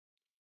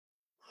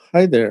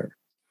Hi there.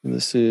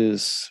 This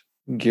is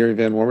Gary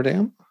Van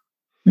Warmerdam.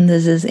 And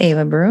this is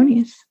Ava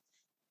Baronius.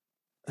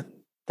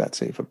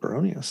 That's Ava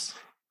Baronius.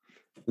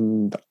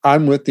 And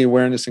I'm with the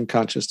Awareness and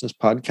Consciousness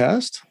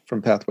podcast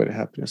from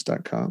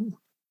pathwaytohappiness.com.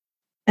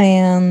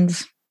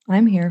 And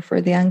I'm here for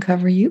the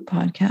Uncover You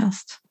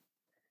podcast.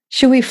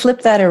 Should we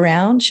flip that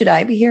around? Should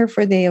I be here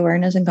for the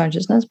Awareness and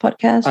Consciousness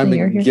podcast? I'm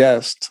a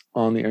guest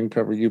on the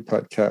Uncover You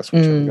podcast,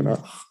 which I'm going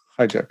to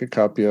hijack a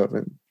copy of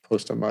and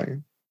post on my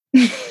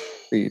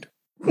feed.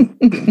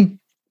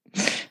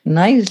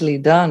 Nicely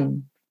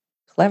done.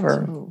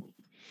 Clever.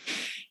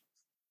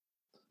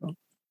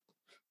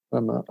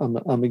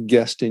 I'm a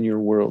guest in your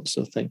world,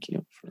 so thank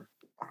you for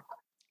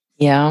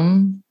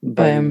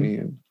inviting me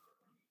in.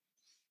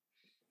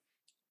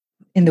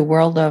 In the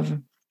world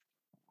of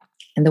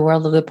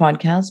the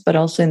podcast, but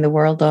also in the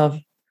world of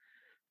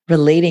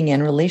relating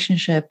and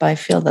relationship, I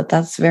feel that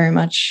that's very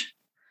much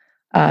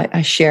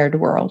a shared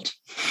world.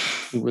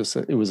 It was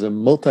a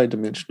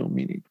multidimensional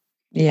meeting.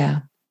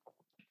 Yeah.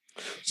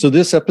 So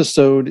this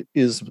episode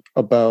is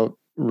about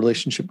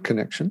relationship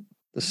connection.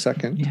 The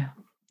second.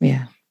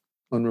 Yeah.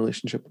 On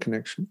relationship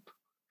connection.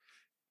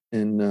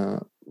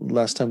 And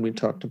last time we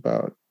talked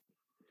about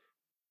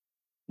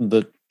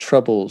the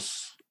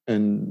troubles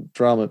and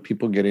drama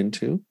people get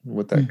into,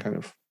 what that kind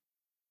of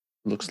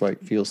looks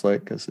like, feels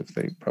like, as if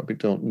they probably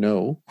don't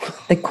know.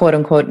 The quote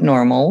unquote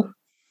normal.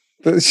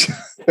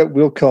 That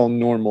we'll call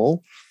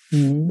normal.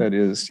 Mm-hmm. That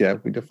is,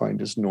 we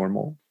defined as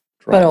normal.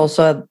 Drama. But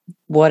also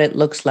what it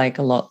looks like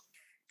a lot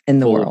in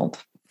the world.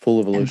 Full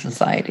of illusion.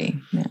 Society.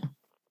 Yeah.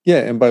 Yeah.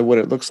 And by what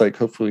it looks like,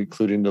 hopefully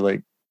include into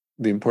like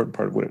the important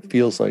part of what it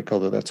feels like,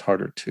 although that's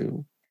harder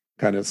to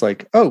kind of, it's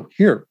like, oh,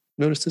 here,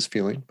 notice this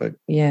feeling, but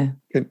can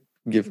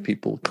give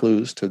people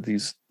clues to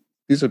these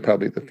are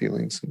probably the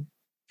feelings.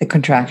 The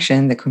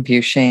contraction, the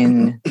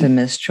confusion, the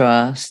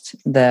mistrust,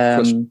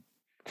 the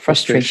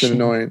frustration,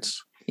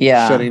 annoyance,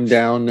 shutting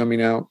down,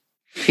 numbing out.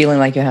 Feeling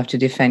like you have to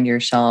defend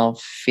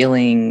yourself,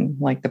 feeling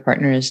like the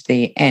partner is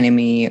the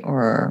enemy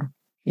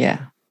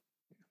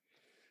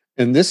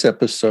In this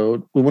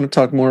episode, we want to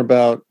talk more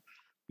about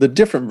the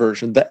different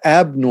version, the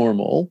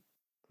abnormal,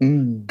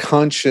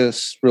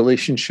 conscious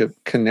relationship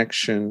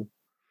connection,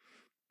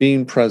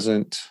 being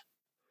present.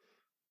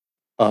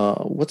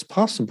 What's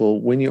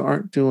possible when you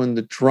aren't doing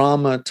the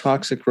drama,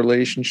 toxic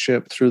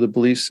relationship through the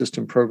belief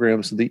system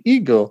programs of the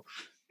ego,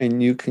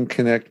 and you can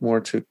connect more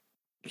to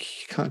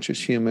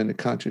conscious human,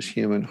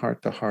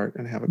 heart to heart,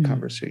 and have a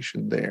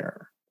conversation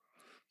there.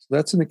 So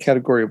that's in the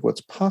category of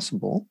what's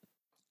possible.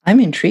 I'm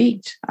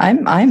intrigued.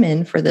 I'm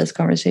in for this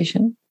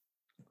conversation.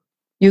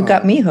 You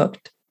got me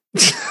hooked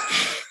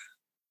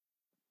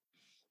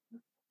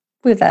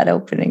with that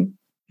opening.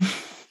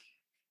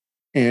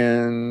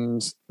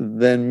 And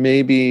then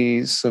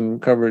maybe some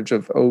coverage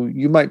of,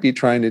 you might be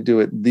trying to do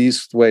it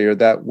this way or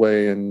that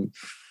way. And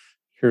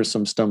here's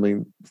some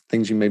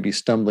things you may be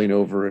stumbling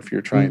over if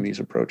you're trying these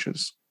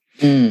approaches,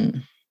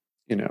 to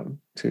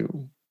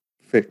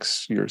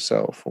fix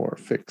yourself or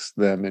fix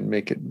them and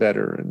make it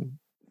better. And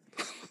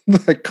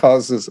that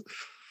causes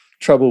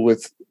trouble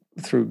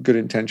through good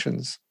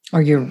intentions.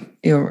 Or you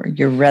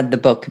read the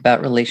book about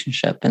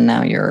relationship and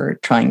now you're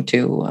trying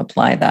to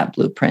apply that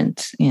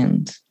blueprint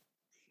and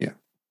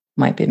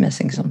might be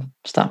missing some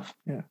stuff.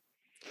 Yeah.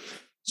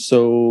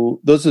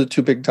 So those are the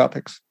two big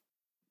topics.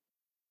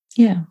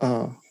 Yeah.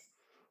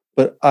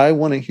 But I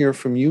want to hear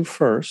from you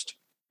first,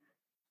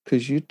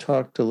 because you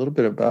talked a little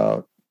bit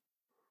about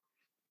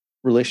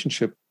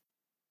relationship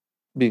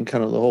being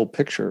kind of the whole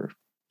picture,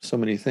 so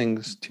many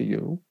things to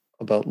you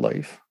about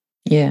life.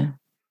 Yeah.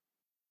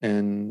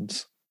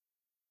 And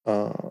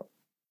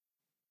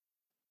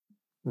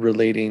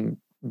relating,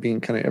 being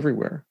kind of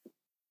everywhere.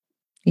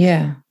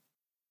 Yeah.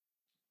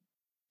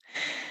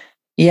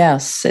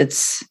 Yes,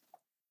 it's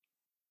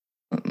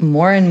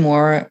more and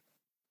more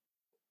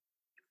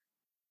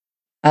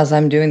as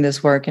I'm doing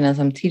this work and as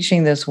I'm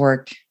teaching this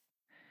work,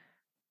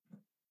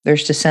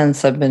 there's the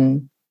sense I've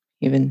been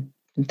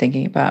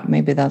thinking about.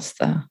 Maybe that's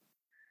the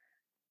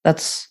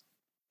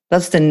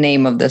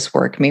name of this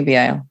work. Maybe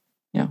I'll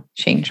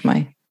change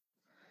my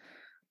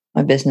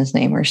business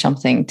name or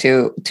something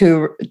to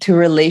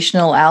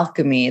relational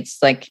alchemy.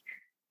 It's like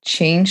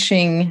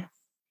changing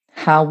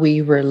how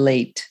we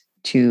relate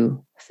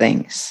to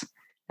things.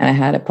 And I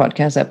had a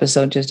podcast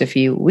episode just a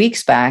few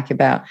weeks back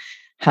about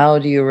how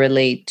do you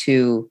relate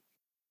to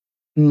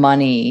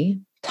money,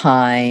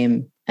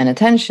 time, and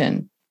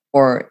attention.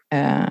 Or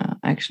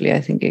actually, I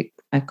think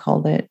I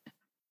called it.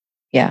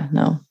 Yeah,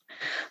 no,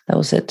 that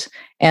was it.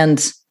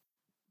 And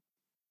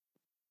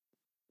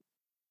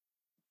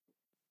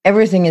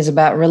everything is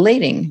about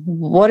relating.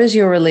 What is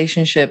your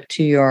relationship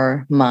to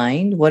your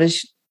mind? What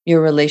is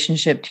your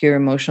relationship to your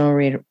emotional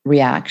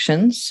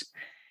reactions?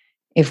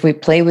 If we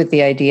play with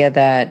the idea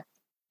that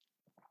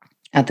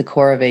at the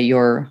core of it,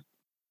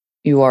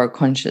 you are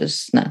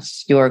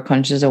consciousness, you are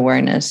conscious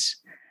awareness,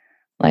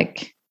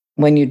 like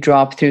when you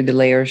drop through the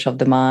layers of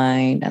the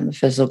mind and the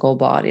physical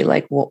body,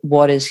 like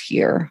what is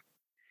here?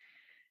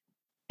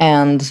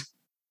 And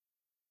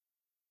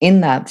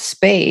in that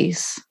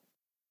space,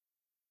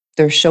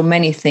 there's so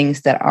many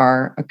things that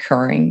are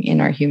occurring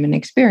in our human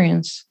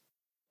experience,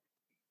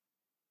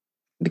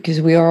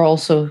 because we are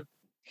also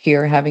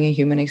here having a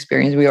human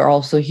experience. We are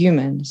also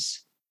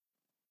humans.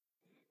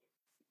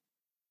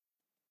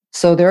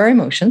 So there are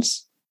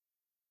emotions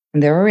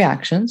and there are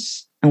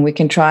reactions, and we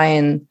can try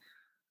and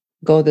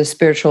go the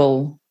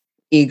spiritual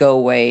ego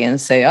way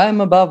and say, I'm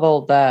above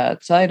all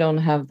that. I don't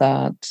have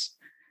that.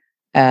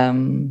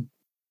 Don't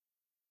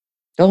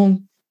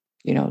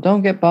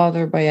get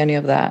bothered by any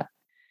of that.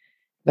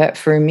 But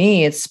for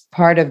me, it's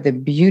part of the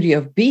beauty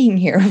of being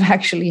here, of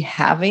actually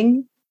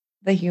having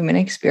the human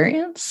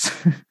experience.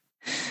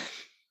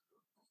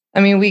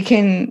 I mean,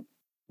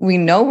 we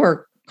know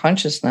we're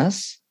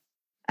consciousness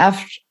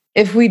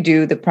if we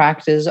do the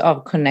practice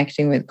of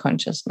connecting with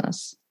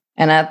consciousness.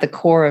 And at the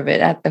core of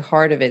it, at the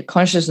heart of it,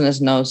 consciousness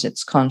knows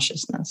it's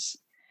consciousness.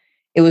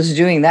 It was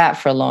doing that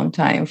for a long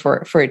time,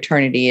 for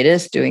eternity. It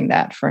is doing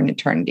that for an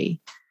eternity.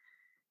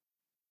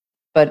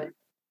 But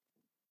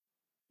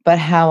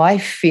how I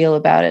feel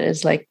about it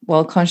is like,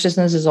 well,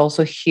 consciousness is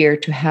also here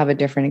to have a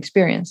different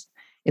experience.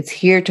 It's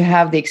here to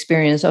have the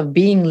experience of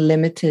being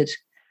limited,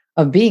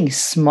 of being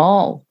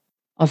small,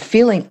 of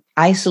feeling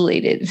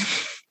isolated,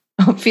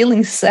 of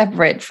feeling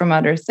separate from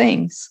other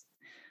things.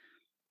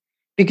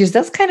 Because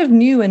that's kind of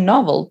new and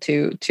novel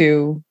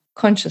to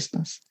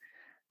consciousness.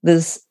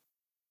 This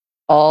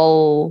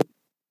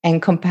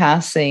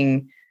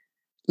all-encompassing,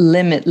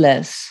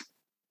 limitless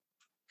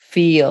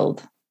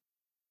field.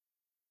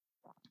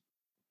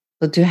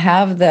 So to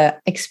have the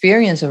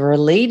experience of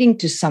relating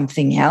to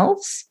something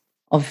else,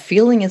 of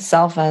feeling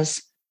itself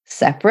as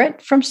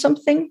separate from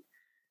something,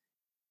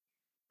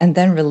 and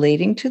then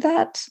relating to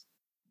that,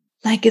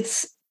 like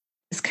it's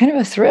kind of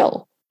a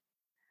thrill.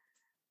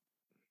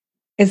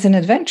 It's an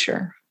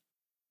adventure.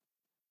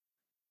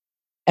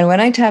 And when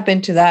I tap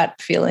into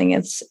that feeling,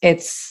 it's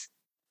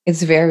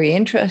very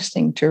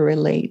interesting to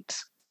relate.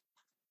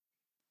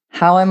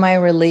 How am I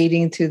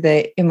relating to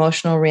the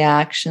emotional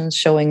reactions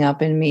showing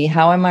up in me?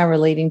 How am I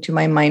relating to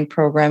my mind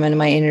program and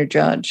my inner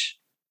judge?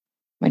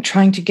 Am I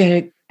trying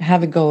to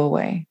have it go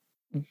away?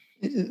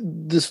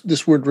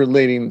 This word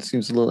relating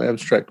seems a little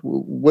abstract.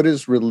 What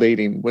is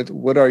relating?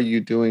 What are you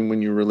doing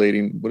when you're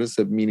relating? What is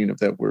the meaning of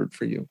that word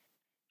for you?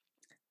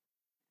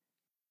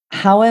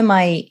 How am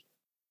I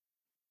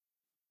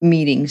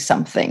meeting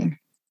something?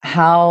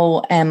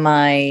 How am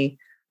I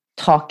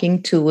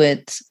talking to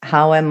it?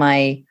 How am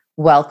I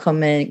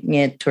welcoming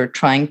it or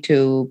trying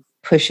to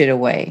push it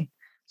away?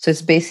 So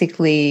it's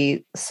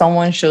basically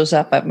someone shows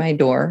up at my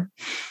door,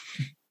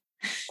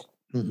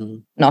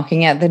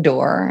 knocking at the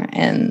door,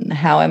 and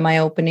how am I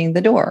opening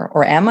the door?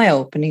 Or am I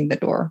opening the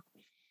door?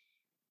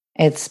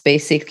 It's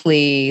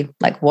basically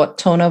like, what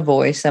tone of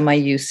voice am I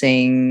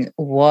using?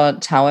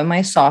 How am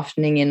I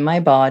softening in my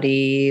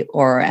body?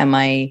 Or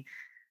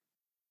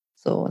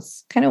so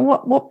it's kind of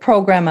what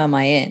program am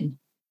I in?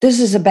 This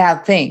is a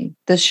bad thing.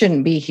 This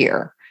shouldn't be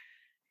here.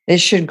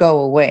 This should go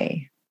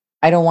away.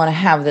 I don't want to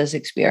have this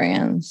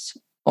experience.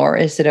 Or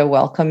is it a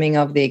welcoming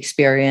of the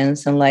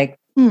experience and like,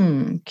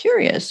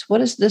 curious,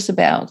 what is this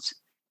about?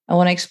 I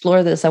want to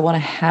explore this. I want to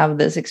have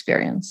this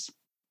experience.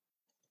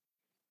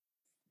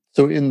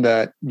 So in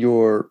that,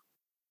 you're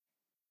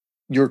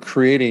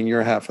creating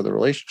your half of the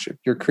relationship.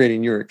 You're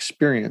creating your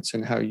experience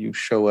and how you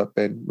show up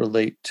and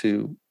relate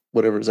to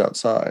whatever's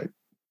outside.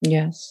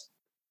 Yes.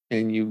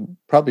 And you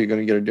probably are going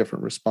to get a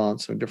different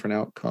response and a different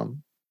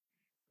outcome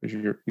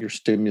because your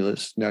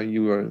stimulus. Now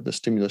you are the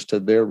stimulus to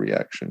their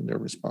reaction, their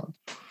response.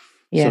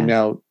 Yeah. So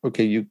now,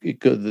 okay,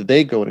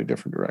 they go in a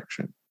different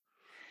direction,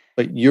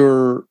 but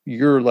you're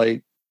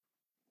like,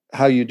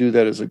 how you do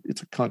that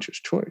it's a conscious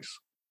choice.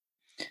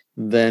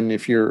 Then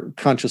if you're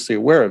consciously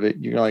aware of it,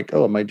 you're like,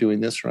 oh, am I doing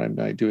this or am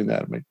I doing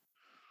that?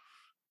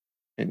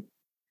 And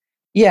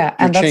yeah,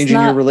 and you're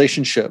changing your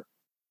relationship.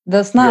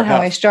 That's not how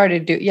I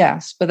started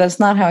but that's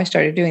not how I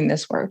started doing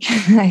this work.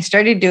 I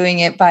started doing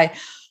it by,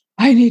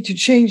 I need to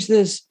change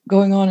this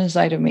going on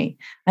inside of me.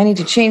 I need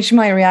to change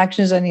my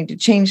reactions. I need to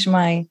change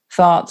my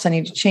thoughts. I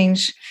need to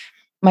change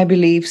my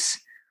beliefs.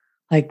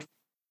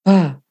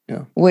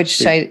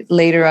 Which I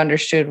later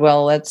understood,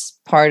 well, that's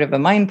part of a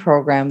mind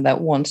program that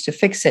wants to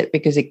fix it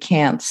because it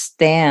can't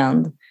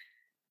stand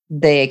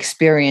the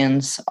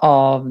experience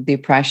of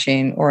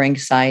depression or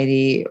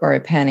anxiety or a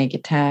panic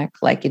attack.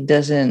 Like it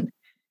doesn't,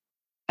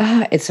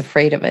 it's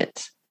afraid of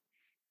it.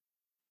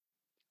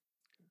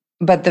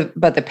 But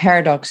the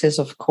paradox is,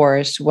 of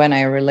course, when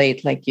I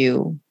relate, like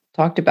you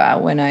talked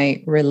about, when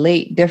I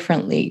relate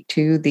differently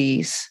to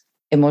these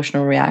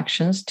emotional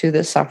reactions, to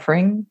the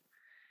suffering,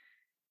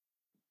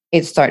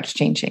 it starts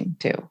changing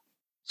too.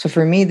 So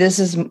for me, this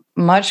is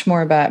much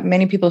more about,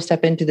 many people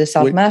step into the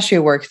self-mastery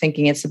work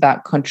thinking it's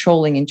about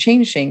controlling and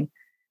changing.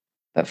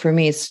 But for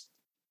me, it's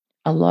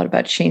a lot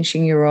about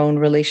changing your own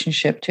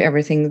relationship to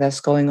everything that's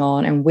going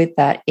on. And with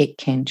that, it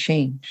can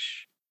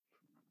change.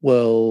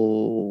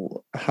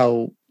 Well,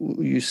 how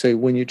you say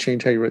when you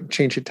change, how you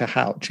change it to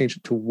how? Change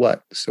it to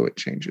what so it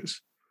changes?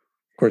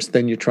 Of course,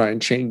 then you try and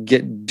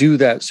do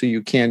that so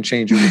you can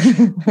change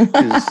it. Which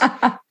is,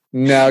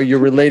 now you're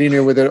relating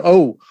it with it.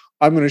 Oh,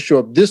 I'm going to show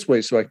up this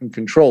way so I can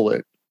control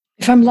it.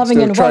 If I'm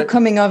loving and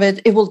welcoming of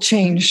it, it will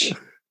change.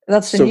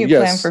 That's the new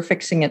plan for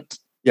fixing it.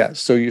 Yeah.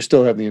 So you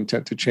still have the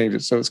intent to change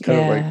it. So it's kind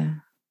of like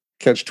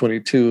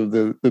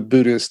catch-22, the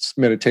Buddhist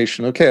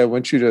meditation. Okay, I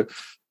want you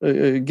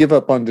to give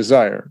up on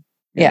desire.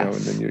 You know,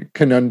 and then your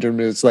conundrum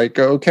is like,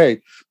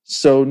 okay,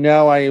 so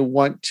now I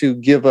want to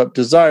give up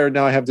desire.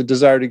 Now I have the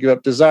desire to give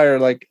up desire.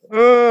 Like,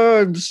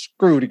 I'm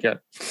screwed again.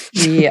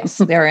 Yes,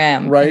 there I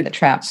am in the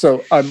trap.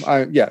 So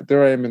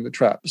there I am in the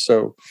trap.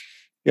 So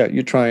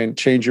you try and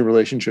change your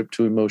relationship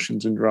to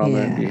emotions and drama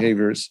and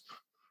behaviors,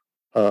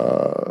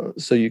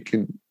 so you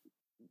can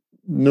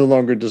no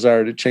longer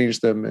desire to change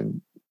them,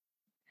 and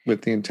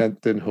with the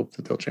intent, then hope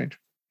that they'll change.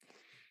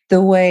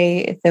 The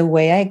way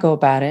I go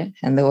about it,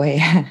 and the way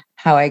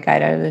how I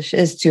guide others,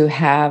 is to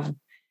have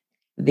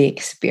the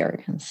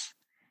experience.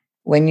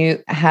 When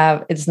you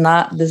have, this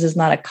is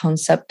not a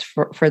concept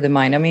for the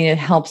mind. I mean, it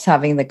helps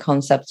having the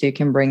concept so you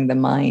can bring the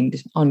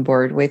mind on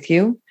board with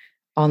you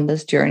on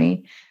this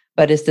journey,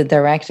 but it's the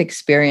direct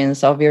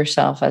experience of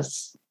yourself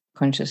as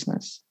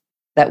consciousness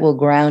that will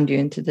ground you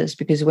into this.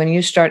 Because when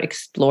you start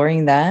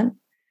exploring that,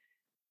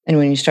 and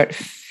when you start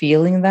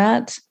feeling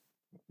that,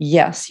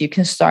 yes, you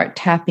can start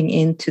tapping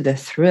into the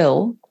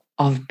thrill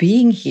of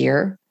being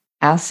here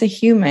as a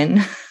human.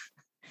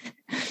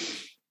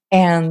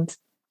 And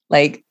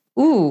like,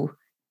 ooh,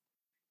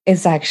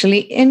 it's actually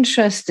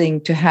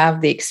interesting to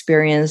have the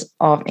experience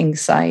of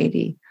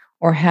anxiety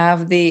or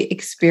have the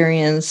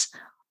experience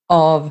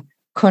of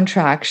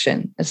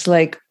contraction. It's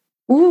like,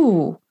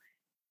 ooh,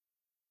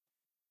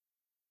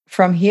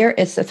 from here,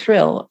 it's a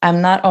thrill.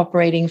 I'm not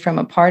operating from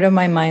a part of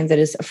my mind that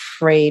is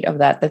afraid of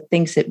that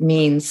thinks it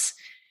means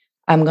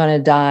I'm going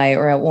to die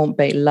or I won't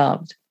be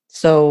loved.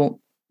 So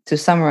to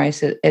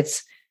summarize it,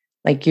 it's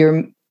like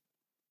you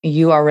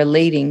are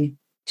relating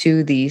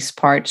to these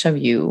parts of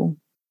you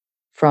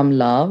from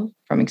love,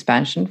 from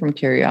expansion, from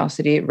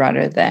curiosity,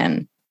 rather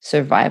than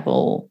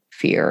survival,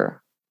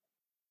 fear.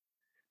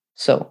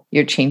 So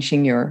you're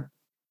changing your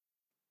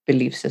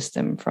belief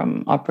system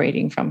from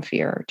operating from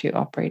fear to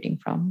operating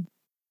from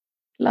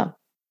love.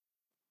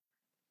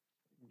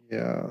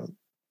 Yeah,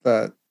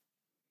 that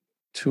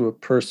to a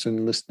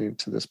person listening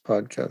to this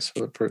podcast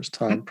for the first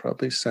time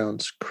probably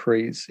sounds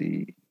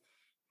crazy.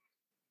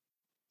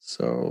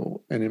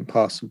 So, and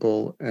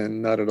impossible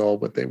and not at all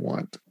what they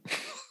want.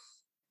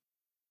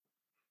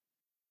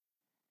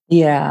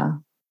 Yeah.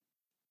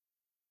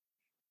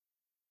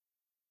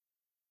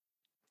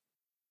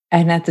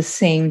 And at the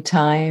same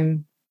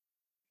time,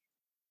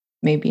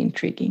 maybe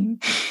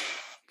intriguing.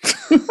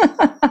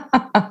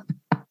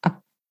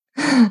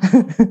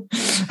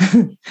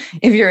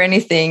 If you're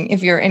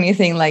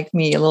anything like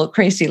me, a little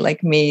crazy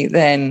like me,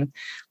 then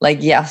like,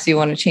 yes, you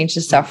want to change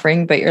the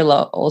suffering, but you're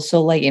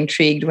also like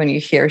intrigued when you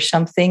hear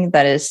something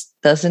that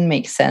doesn't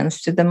make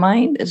sense to the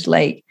mind. It's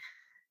like,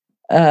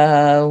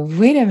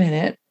 wait a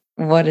minute,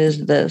 what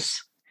is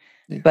this?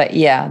 Yeah.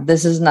 But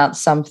this is not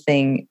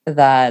something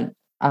that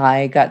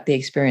I got the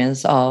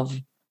experience of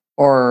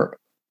or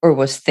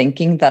was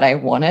thinking that I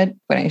wanted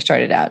when I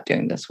started out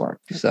doing this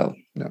work. So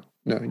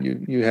No,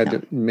 you had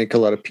to make a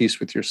lot of peace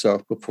with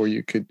yourself before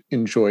you could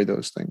enjoy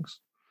those things.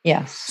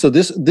 Yes. So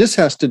this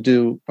has to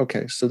do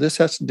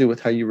with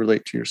how you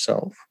relate to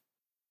yourself.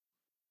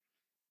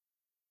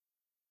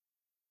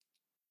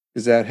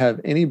 Does that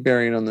have any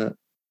bearing on the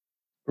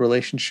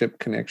relationship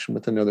connection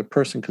with another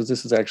person? Because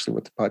this is actually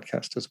what the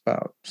podcast is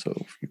about. So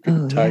if you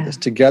could tie this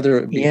together,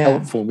 it would be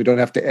helpful. We don't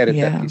have to edit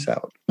that piece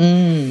out.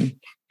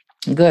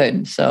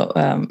 Good. So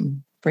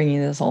bringing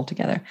this all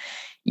together.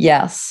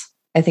 Yes.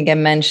 I think I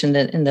mentioned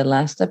it in the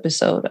last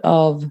episode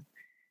of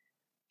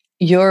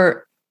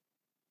your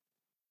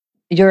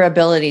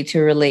ability to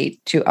relate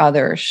to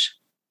others,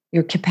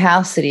 your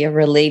capacity of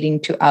relating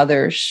to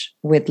others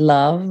with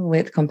love,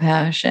 with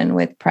compassion,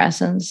 with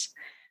presence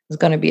is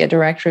going to be a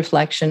direct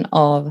reflection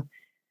of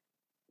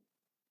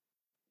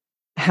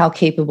how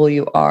capable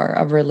you are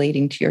of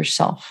relating to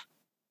yourself,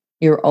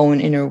 your own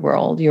inner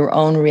world, your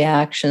own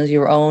reactions,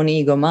 your own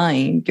ego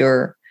mind,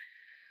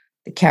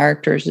 the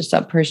characters, the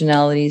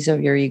sub-personalities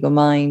of your ego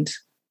mind,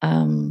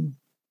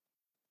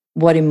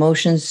 what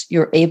emotions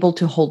you're able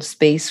to hold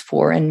space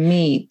for and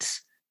meet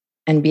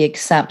and be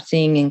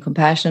accepting and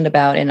compassionate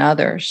about in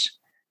others.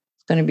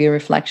 It's going to be a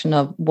reflection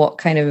of what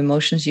kind of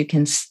emotions you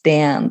can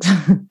stand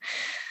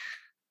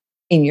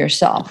in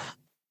yourself.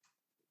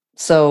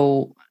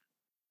 So,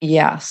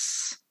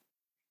 yes,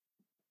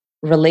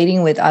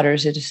 relating with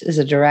others is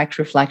a direct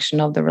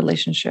reflection of the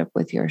relationship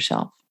with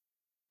yourself,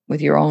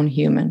 with your own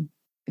human,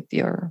 with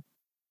your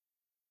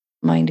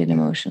mind and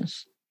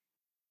emotions.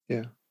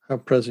 Yeah. How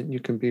present you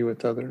can be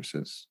with others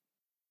is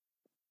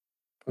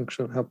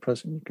function of how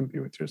present you can be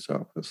with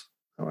yourself is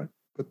how I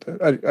put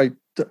that.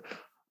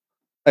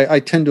 I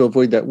tend to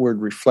avoid that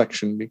word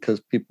reflection because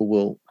people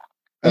will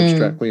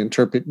abstractly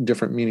interpret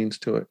different meanings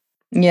to it.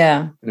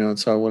 Yeah. And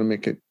so I want to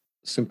make it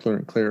simpler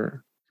and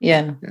clearer.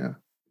 Yeah. Yeah.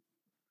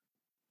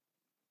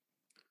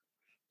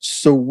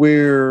 So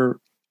we're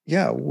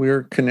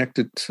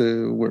connected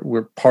to,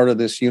 we're part of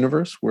this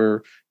universe.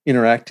 We're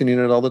interacting in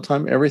it all the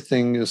time.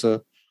 Everything is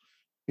a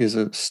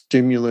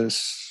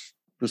stimulus,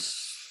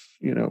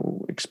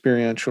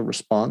 experiential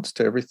response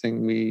to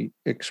everything we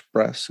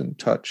express and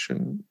touch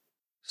and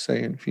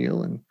say and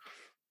feel, and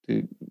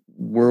the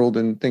world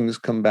and things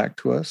come back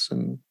to us.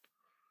 And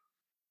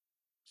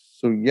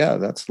so, yeah,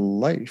 that's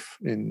life.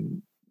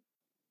 And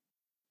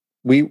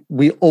we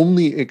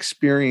only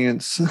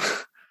experience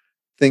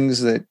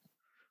things that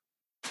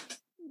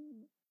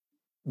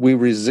we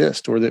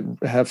resist or that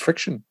have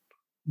friction,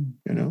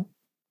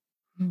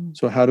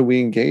 So how do we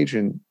engage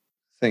in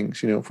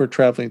things? If we're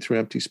traveling through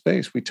empty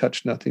space, we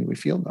touch nothing, we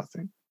feel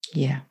nothing.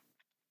 Yeah.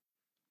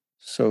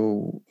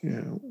 So,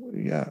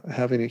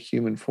 having a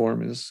human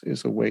form is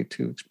a way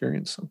to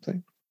experience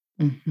something.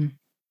 Mm-hmm.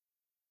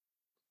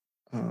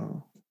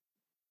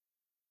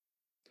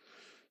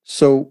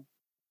 So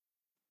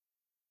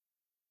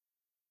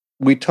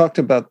we talked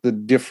about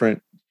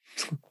the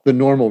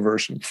normal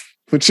version,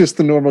 which is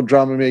the normal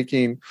drama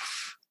making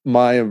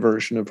Maya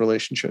version of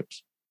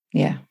relationships.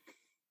 Yeah.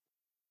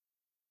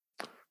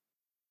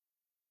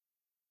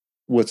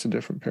 What's a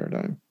different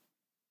paradigm?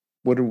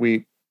 What are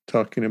we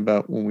talking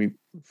about when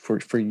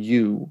for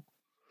you,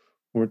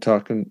 we're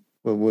talking,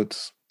 well,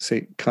 let's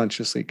say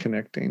consciously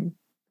connecting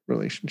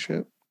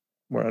relationship,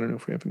 where I don't know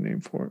if we have a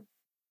name for it,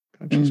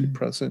 consciously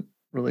present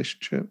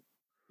relationship,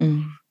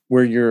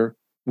 where you're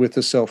with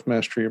the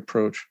self-mastery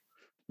approach,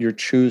 you're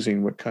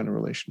choosing what kind of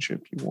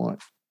relationship you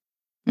want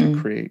to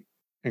create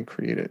and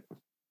create it.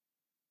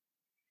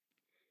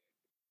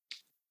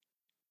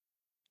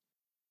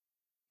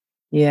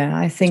 Yeah,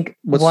 I think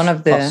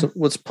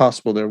what's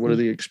possible there? What are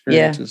the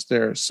experiences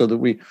there? So that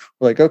we're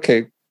like,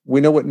 okay,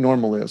 we know what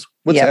normal is.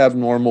 What's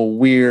abnormal,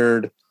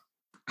 weird?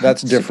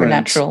 That's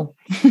different.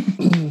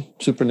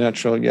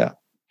 Supernatural, yeah.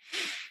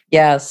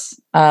 Yes.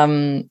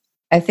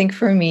 I think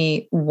for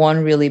me,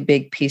 one really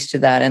big piece to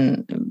that,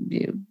 and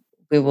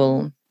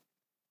we'll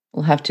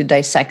have to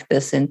dissect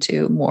this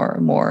into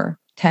more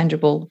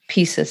tangible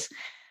pieces,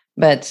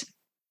 but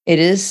it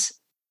is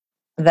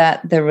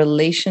that the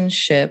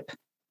relationship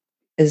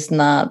is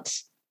not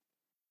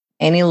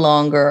any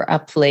longer a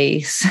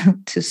place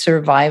to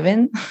survive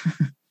in,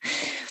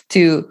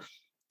 to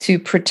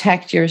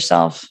protect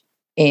yourself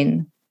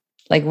in.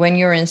 Like when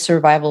you're in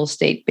survival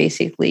state,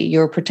 basically,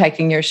 you're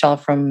protecting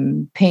yourself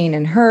from pain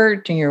and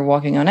hurt, and you're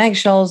walking on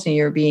eggshells, and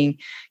you're being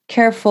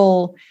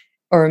careful.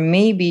 Or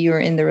maybe you're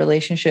in the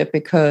relationship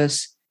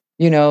because,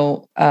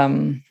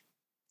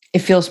 it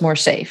feels more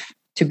safe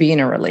to be in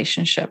a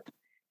relationship.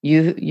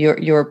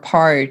 Your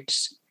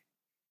parts,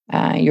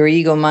 your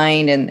ego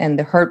mind and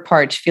the hurt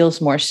part feels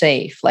more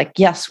safe. Like,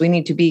 yes, we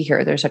need to be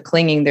here. There's a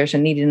clinging, there's a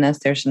neediness,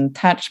 there's an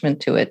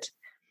attachment to it.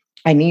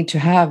 I need to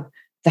have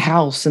the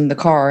house and the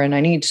car, and I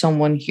need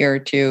someone here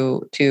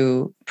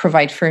to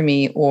provide for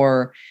me,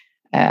 or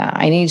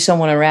I need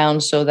someone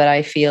around so that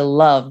I feel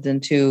loved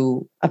and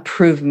to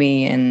approve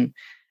me. And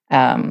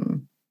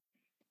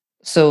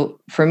so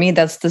for me,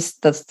 that's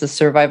the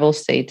survival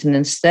state. And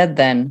instead,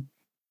 then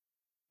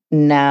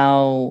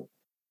now,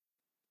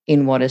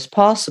 in what is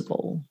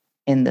possible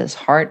in this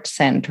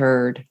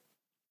heart-centered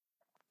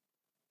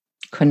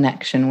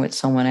connection with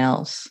someone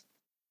else,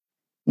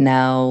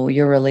 now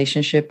your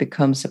relationship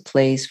becomes a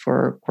place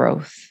for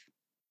growth,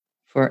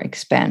 for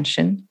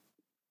expansion.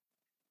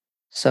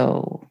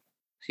 So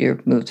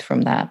you're moved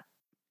from that,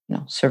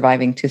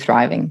 surviving to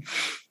thriving.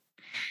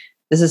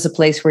 This is a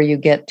place where you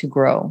get to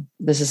grow.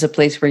 This is a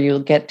place where you'll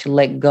get to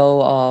let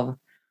go of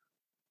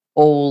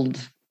old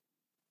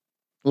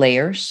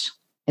layers.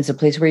 It's a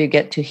place where you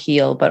get to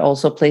heal, but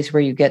also a place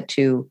where you get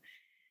to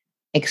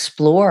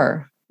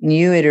explore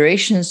new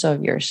iterations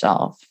of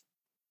yourself,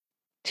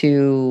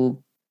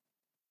 to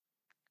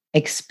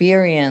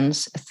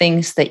experience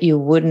things that you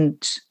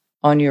wouldn't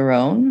on your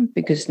own,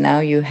 because now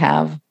you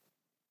have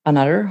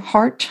another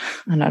heart,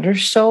 another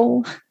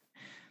soul,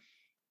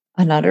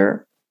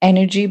 another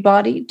energy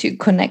body to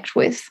connect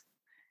with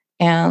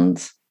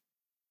and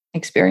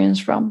experience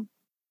from.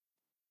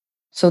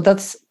 So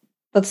that's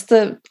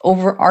the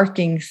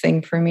overarching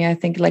thing for me. I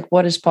think, like,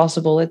 what is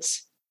possible?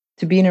 It's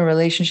to be in a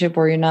relationship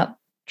where you're not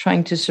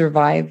trying to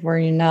survive, where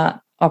you're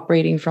not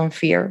operating from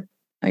fear,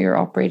 you're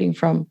operating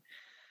from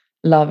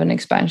love and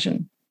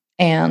expansion.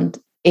 And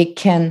it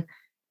can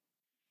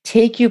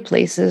take you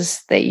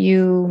places that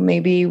you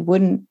maybe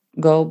wouldn't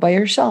go by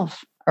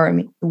yourself,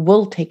 or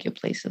will take you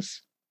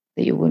places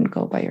that you wouldn't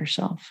go by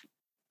yourself.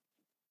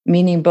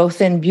 Meaning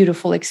both in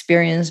beautiful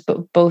experience,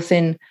 but both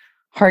in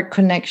heart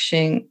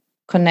connection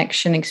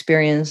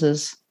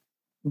experiences,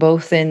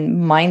 both in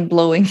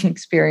mind-blowing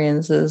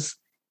experiences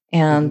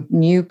and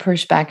new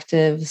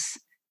perspectives,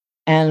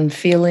 and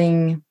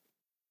feeling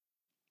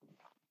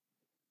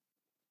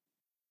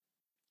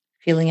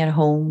at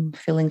home,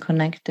 feeling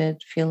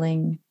connected,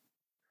 feeling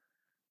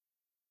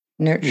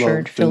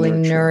nurtured,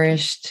 feeling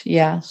nourished.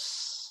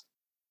 Yes.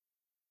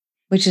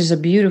 Which is a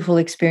beautiful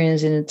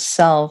experience in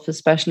itself,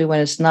 especially when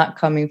it's not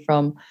coming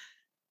from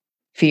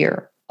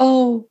fear.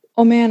 Oh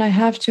man, I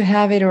have to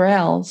have it or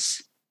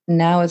else.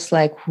 Now it's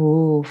like,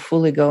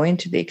 fully go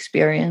into the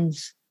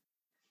experience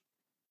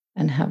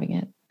and having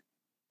it.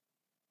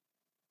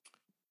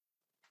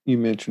 You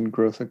mentioned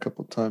growth a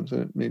couple of times,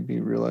 and it made me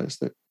realize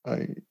that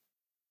I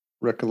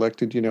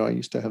recollected, I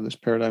used to have this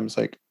paradigm. It's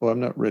like, well, I'm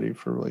not ready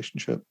for a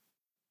relationship.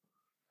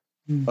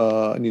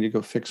 I need to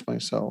go fix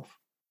myself.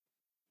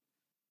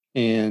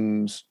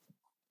 And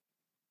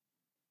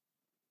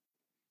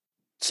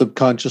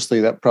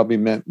subconsciously, that probably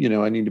meant,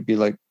 I need to be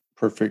like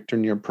perfect or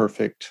near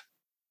perfect,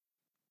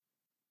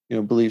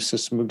 belief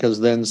system, because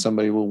then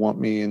somebody will want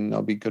me and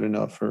I'll be good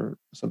enough or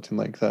something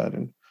like that.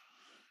 And,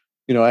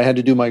 I had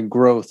to do my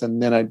growth,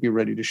 and then I'd be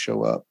ready to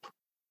show up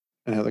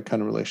and have the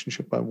kind of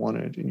relationship I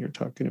wanted. And you're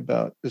talking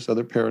about this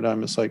other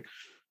paradigm. It's like,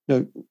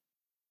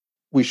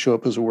 we show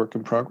up as a work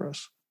in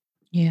progress.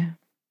 Yeah.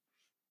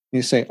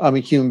 You say, I'm a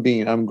human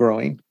being. I'm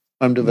growing.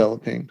 I'm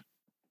developing.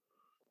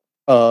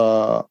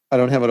 I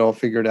don't have it all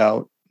figured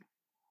out.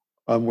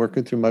 I'm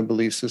working through my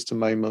belief system,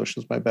 my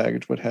emotions, my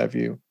baggage, what have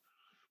you.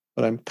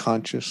 But I'm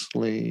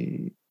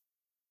consciously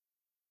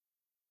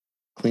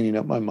cleaning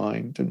up my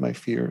mind and my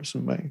fears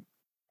and my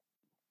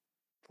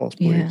false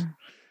beliefs.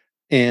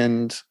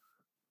 And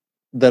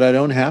that I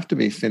don't have to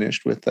be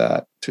finished with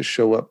that to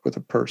show up with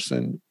a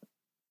person,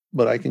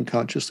 but I can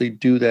consciously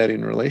do that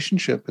in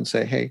relationship and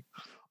say, hey,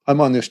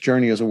 I'm on this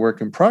journey as a work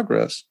in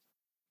progress,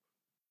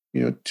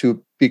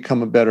 to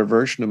become a better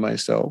version of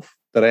myself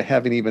that I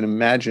haven't even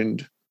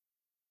imagined,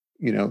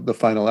 the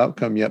final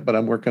outcome yet, but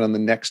I'm working on the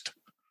next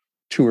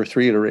 2 or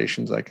 3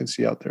 iterations I can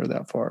see out there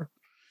that far.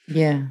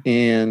 Yeah.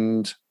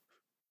 And,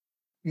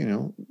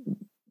 and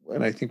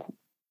I think,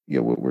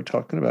 what we're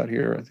talking about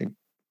here, I think,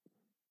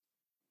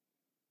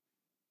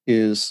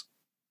 is,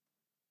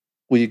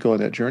 will you go on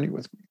that journey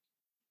with me?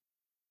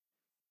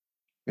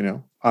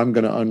 I'm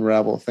going to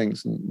unravel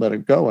things and let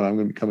it go, and I'm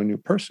going to become a new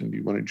person. Do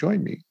you want to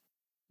join me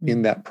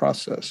in that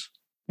process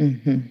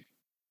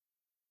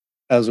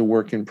as a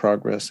work in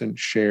progress, and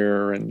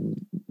share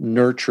and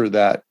nurture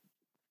that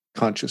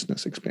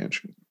consciousness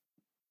expansion?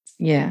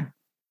 Yeah.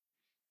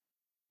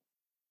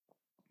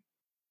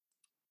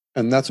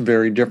 And that's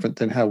very different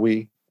than how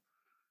we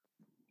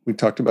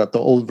talked about the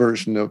old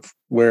version of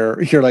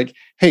where you're like,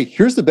 hey,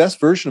 here's the best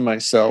version of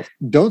myself.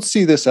 Don't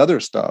see this other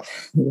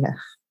stuff. Yeah.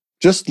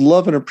 Just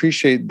love and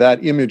appreciate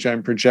that image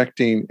I'm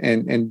projecting,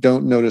 and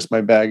don't notice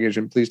my baggage,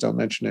 and please don't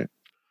mention it.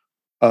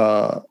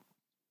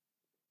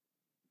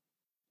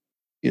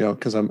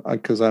 Because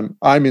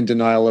I'm in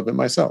denial of it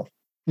myself.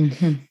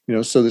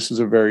 So this is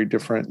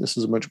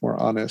a much more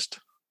honest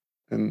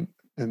and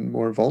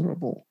more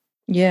vulnerable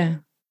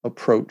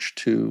approach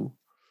to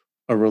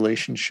a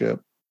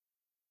relationship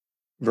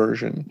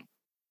version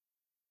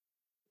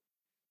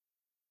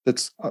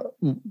that's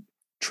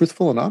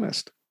truthful and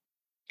honest.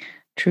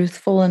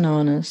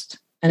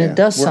 And it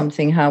does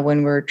something how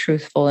when we're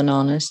truthful and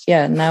honest,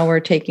 now we're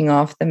taking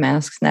off the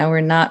masks. Now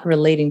we're not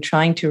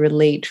trying to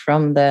relate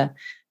from the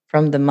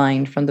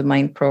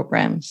mind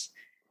programs.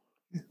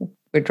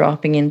 We're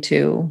dropping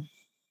into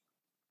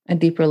a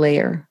deeper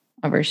layer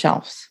of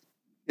ourselves.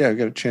 Yeah, we've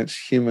got a chance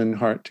human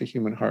heart to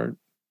human heart,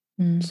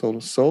 soul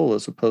to soul,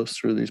 as opposed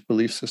through these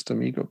belief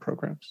system ego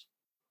programs,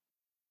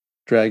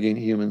 dragging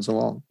humans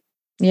along.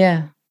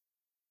 Yeah.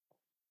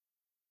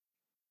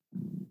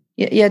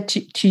 Yeah,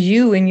 to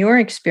you, in your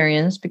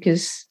experience,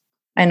 because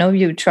I know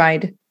you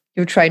tried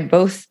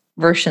both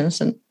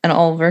versions and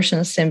all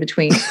versions in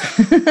between,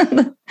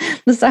 the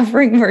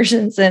suffering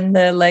versions and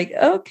the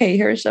okay,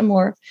 here's a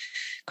more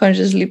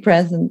consciously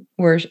present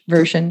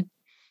version.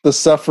 The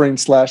suffering /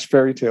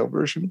 fairy tale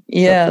version.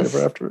 Yes.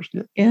 Ever afterwards.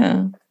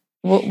 Yeah.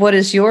 What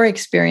is your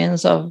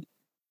experience of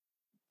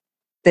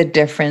the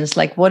difference?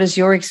 What is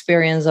your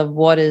experience of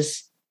what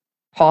is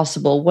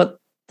possible? What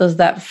does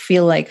that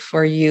feel like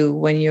for you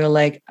when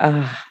you're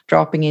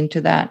dropping into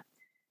that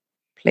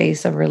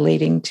place of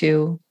relating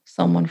to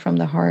someone from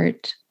the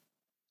heart?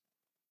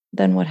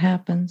 Then what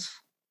happens?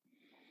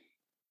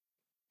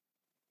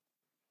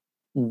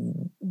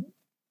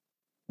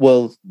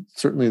 Well,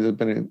 certainly there've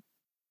been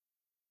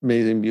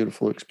amazing,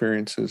 beautiful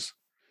experiences.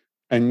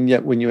 And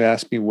yet when you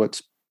ask me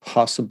what's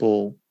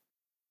possible,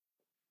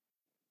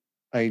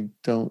 I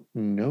don't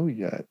know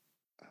yet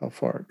how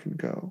far it can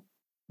go.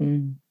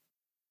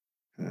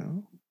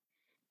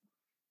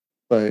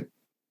 But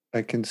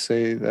I can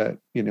say that,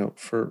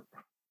 for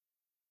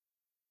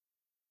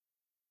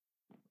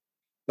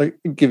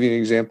give you an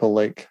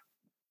example,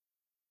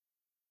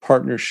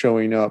 partners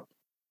showing up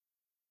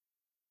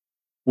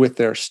with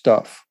their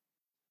stuff.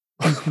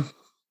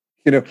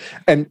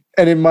 And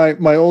in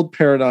my old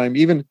paradigm,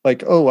 even I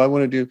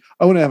want to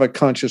have a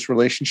conscious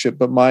relationship,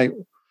 but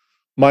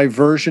my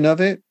version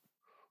of it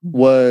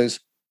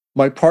was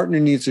my partner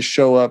needs to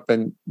show up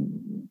and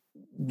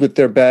with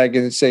their bag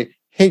and say,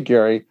 hey,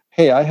 Gary,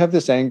 hey, I have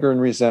this anger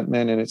and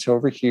resentment and it's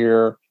over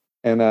here.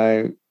 And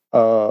and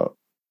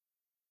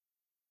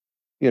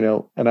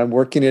I'm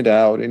working it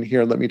out, and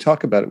here, let me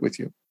talk about it with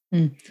you.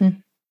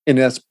 In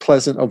as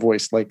pleasant a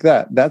voice like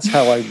that. That's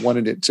how I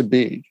wanted it to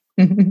be.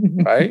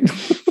 Right?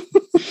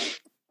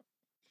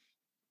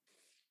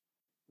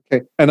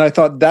 Okay. And I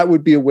thought that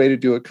would be a way to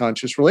do a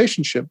conscious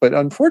relationship. But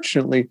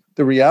unfortunately,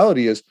 the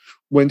reality is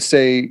when,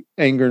 say,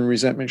 anger and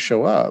resentment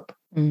show up,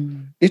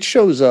 it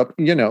shows up,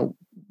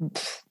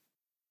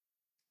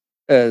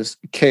 as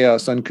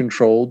chaos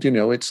uncontrolled.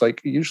 It's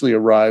like it usually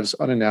arrives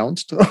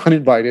unannounced,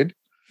 uninvited.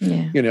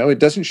 Yeah. It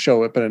doesn't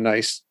show up in a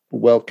nice,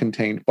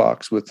 well-contained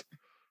box with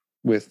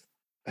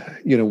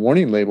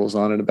warning labels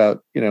on it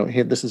about,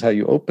 hey, this is how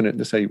you open it,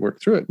 this is how you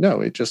work through it.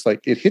 No, it just like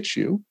it hits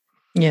you.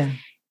 Yeah.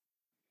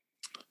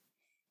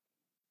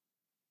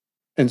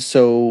 And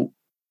so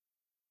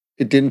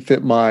it didn't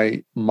fit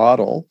my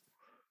model.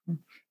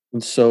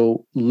 And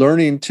so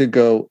learning to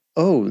go,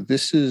 oh,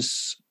 this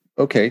is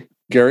okay,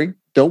 Gary,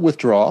 don't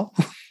withdraw,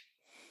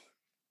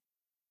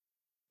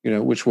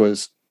 which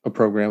was a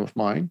program of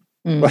mine.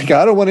 Mm-hmm. Like,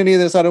 I don't want any of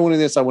this. I don't want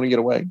any of this. I want to get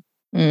away.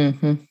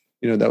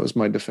 Mm-hmm. That was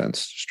my defense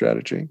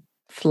strategy.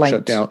 Flight.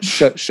 Shut down,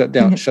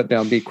 shut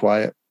down, be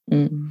quiet.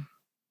 Mm-hmm.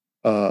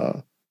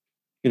 So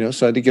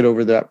I had to get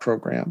over that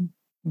program,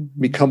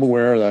 become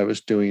aware that I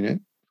was doing it,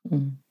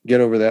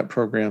 get over that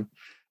program,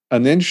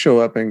 and then show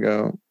up and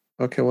go,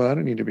 okay, well, I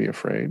don't need to be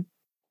afraid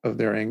of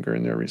their anger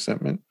and their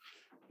resentment.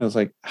 I was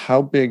like,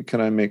 how big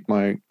can I make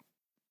my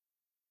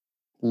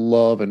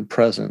love and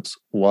presence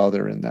while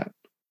they're in that?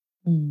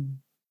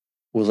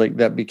 Was like,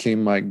 that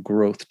became my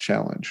growth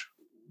challenge.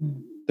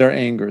 Their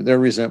anger, they're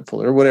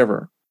resentful or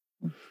whatever.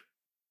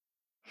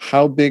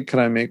 How big can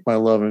I make my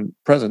love and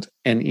presence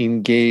and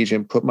engage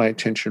and put my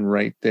attention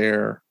right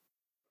there?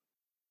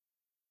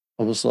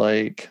 I was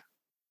like,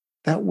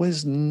 that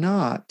was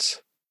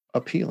not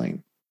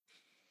appealing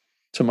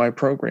to my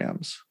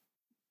programs.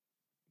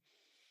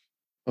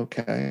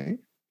 Okay.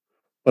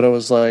 But I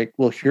was like,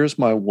 well, here's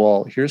my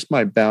wall. Here's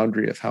my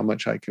boundary of how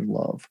much I can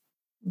love.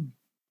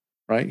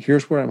 Right?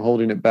 Here's where I'm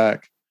holding it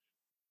back.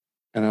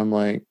 And I'm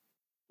like,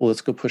 well,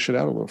 let's go push it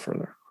out a little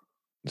further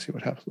and see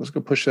what happens. Let's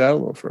go push it out a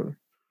little further.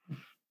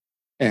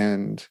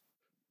 And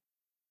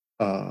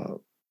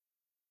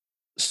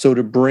so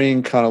to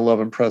bring kind of love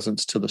and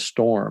presence to the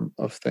storm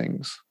of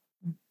things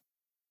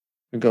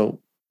and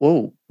go,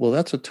 whoa, well,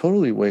 that's a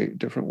totally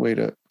different way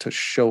to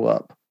show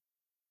up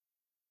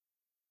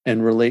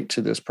and relate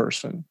to this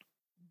person.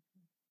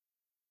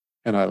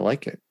 And I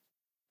like it.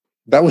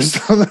 That was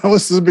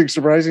the big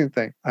surprising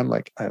thing. I'm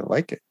like, I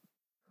like it.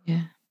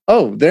 Yeah.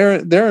 Oh, they're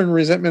in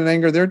resentment and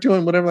anger. They're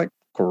doing whatever. Like,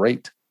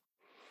 great.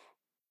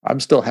 I'm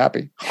still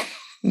happy.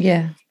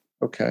 Yeah.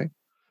 Okay.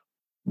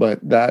 But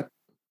that,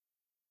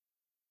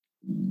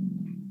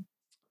 and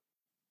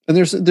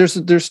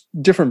there's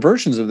different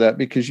versions of that,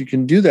 because you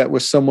can do that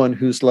with someone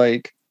who's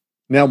like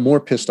now more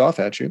pissed off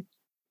at you.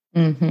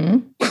 Mm-hmm.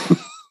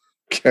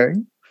 Okay.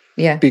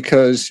 Yeah.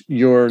 Because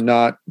you're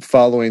not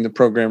following the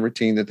program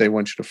routine that they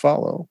want you to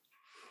follow.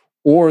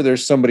 Or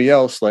there's somebody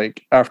else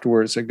like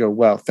afterwards that go,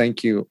 wow,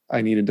 thank you.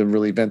 I needed to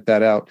really vent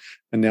that out.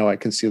 And now I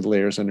can see the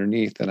layers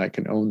underneath and I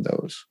can own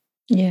those.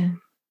 Yeah.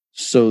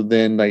 So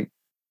then like,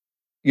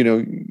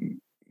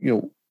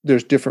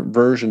 there's different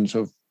versions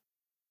of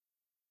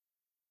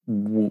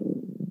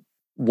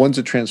one's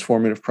a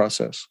transformative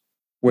process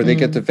where they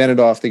get to vent it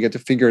off, they get to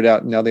figure it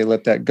out, and now they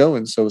let that go.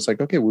 And so it's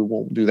like, okay, we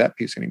won't do that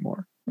piece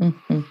anymore.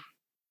 Mm-hmm.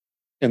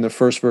 In the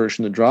first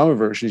version, the drama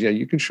version, yeah,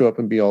 you can show up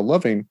and be all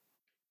loving,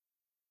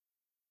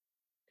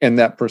 and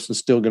that person's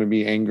still going to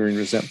be angry and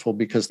resentful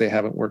because they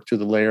haven't worked through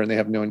the layer and they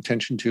have no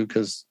intention to,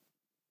 because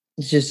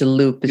it's just a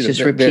loop. It's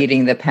just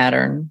repeating the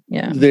pattern.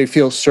 Yeah. They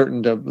feel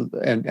certain of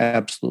and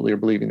absolutely are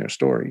believing their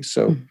story.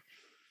 So,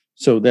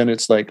 so then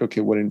it's like, okay,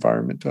 what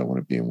environment do I want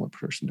to be in? What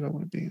person do I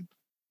want to be in?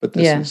 But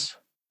this is,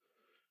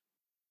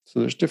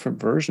 so there's different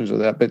versions of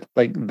that, but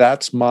like,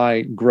 that's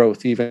my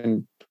growth.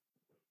 Even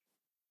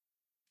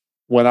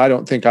when I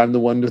don't think I'm the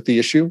one with the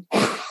issue,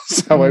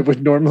 so I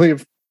would normally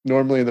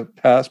in the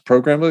past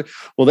program,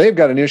 well, they've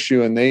got an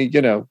issue and they,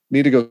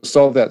 need to go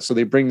solve that. So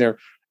they bring their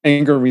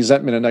anger and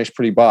resentment in a nice,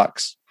 pretty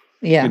box.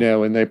 Yeah.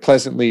 And they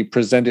pleasantly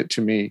present it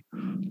to me.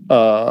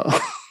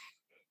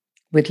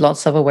 With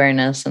lots of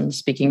awareness and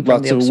speaking from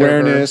lots the of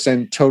observer. Awareness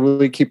and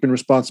totally keeping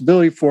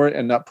responsibility for it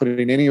and not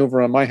putting any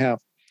over on my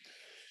half.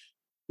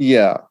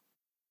 Yeah.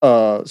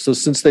 So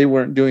since they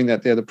weren't doing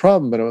that, they had the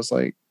problem. But I was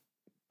like,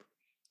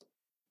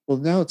 well,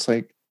 now it's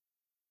like,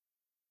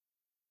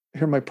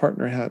 here my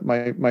partner had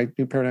my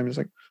new paradigm is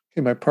like,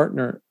 okay, my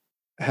partner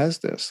has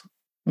this.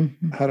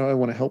 Mm-hmm. How do I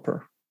want to help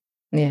her?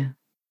 Yeah.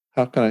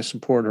 How can I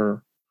support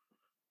her?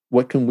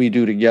 What can we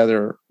do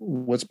together?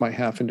 What's my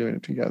half in doing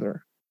it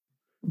together?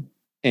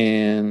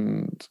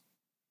 And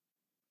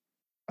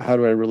how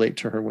do I relate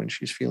to her when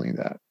she's feeling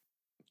that?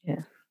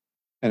 Yeah.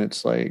 And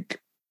it's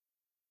like,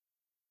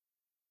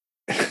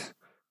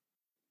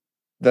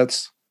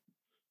 that's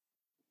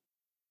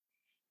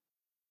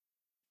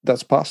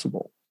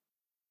possible.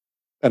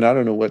 And I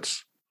don't know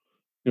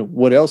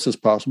what else is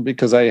possible,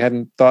 because I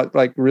hadn't thought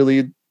like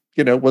really,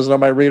 it wasn't on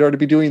my radar to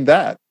be doing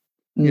that,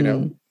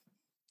 in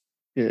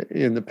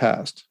the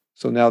past.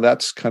 So now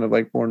that's kind of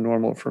like more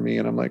normal for me.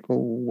 And I'm like, well,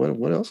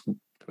 what else could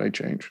I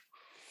change?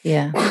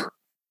 Yeah.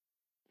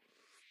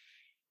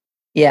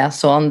 Yeah.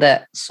 So on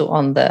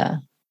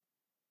the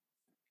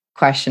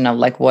question of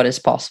like, what is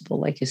possible?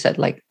 Like you said,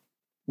 like,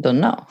 don't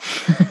know.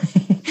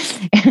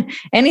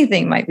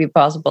 Anything might be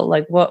possible.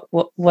 Like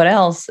what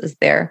else is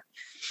there?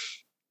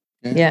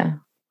 Yeah.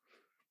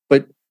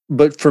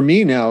 but for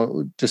me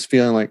now, just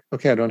feeling like,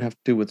 okay, I don't have to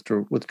do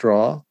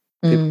withdraw.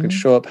 People can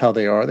show up how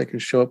they are. They can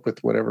show up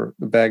with whatever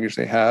the baggage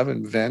they have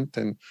and vent,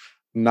 and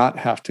not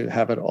have to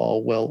have it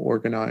all well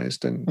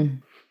organized,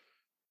 and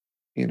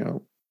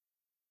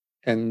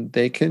and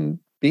they can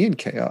be in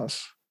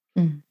chaos.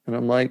 And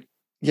I'm like,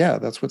 yeah,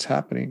 that's what's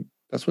happening.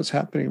 That's what's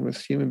happening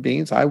with human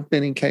beings. I've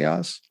been in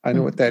chaos. I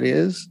know what that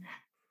is.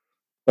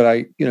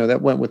 But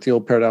that went with the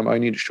old paradigm. I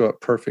need to show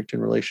up perfect in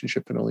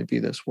relationship and only be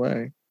this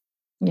way.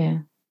 Yeah.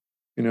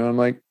 I'm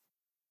like,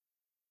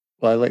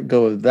 well, I let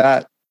go of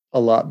that a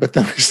lot, but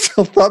then I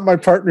still thought my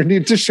partner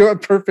needed to show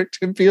up perfect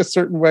and be a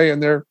certain way in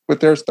there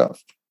with their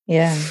stuff.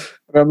 Yeah.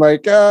 And I'm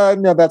like,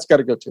 no, that's got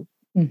to go too.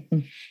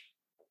 Mm-hmm.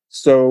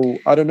 So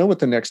I don't know what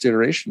the next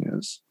iteration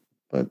is,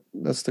 but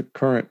that's the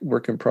current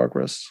work in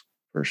progress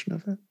version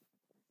of it.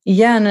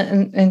 Yeah.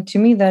 And to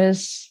me, that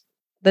is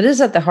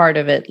at the heart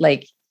of it.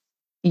 Like,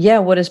 yeah,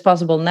 what is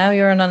possible? Now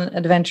you're on an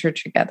adventure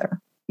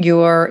together.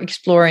 You're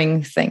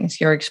exploring things.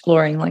 You're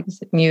exploring like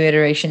new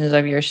iterations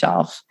of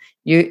yourself,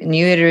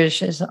 new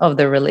iterations of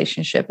the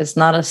relationship. It's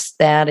not a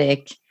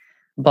static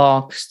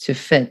box to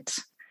fit.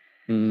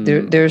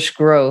 There's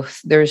growth,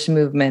 there's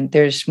movement,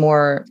 there's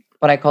more,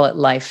 what I call it,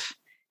 life.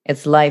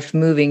 It's life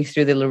moving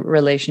through the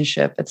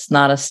relationship. It's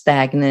not a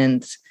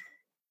stagnant,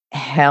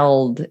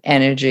 held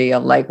energy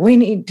of like, we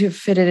need to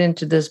fit it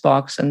into this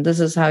box, and this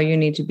is how you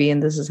need to be,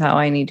 and this is how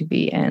I need to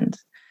be. And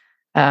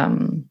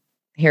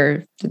here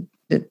are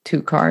the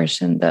 2 cars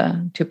and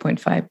the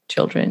 2.5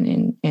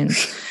 children in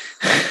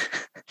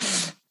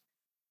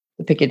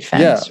the picket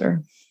fence.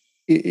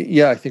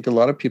 Yeah, I think a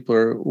lot of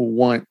people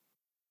want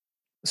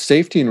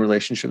safety in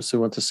relationships. They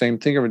want the same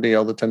thing every day,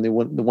 all the time. They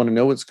want to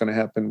know what's going to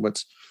happen,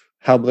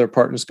 how their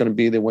partner's going to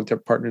be. They want their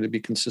partner to be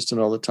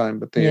consistent all the time,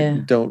 but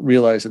they don't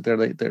realize that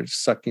they're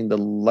sucking the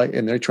light,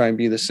 and they're trying to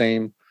be the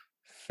same,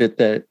 fit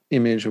that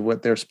image of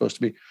what they're supposed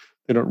to be.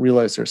 They don't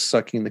realize they're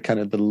sucking the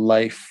kind of the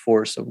life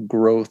force of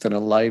growth and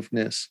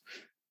aliveness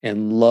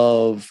and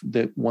love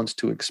that wants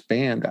to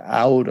expand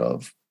out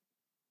of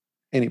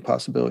any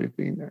possibility of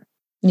being there.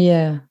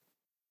 Yeah.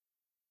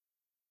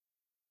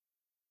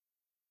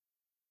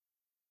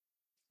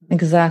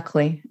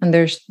 Exactly. And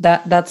there's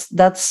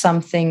that's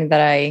something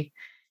that I,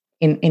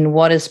 in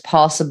what is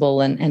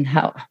possible and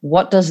how,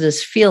 what does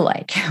this feel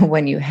like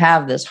when you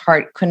have this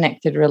heart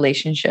connected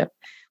relationship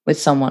with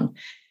someone?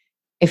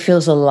 It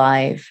feels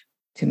alive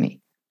to me.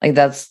 Like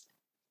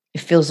it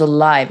feels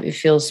alive. It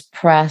feels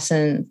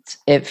present.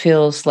 It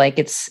feels like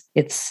you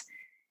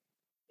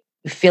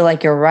feel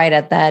like you're right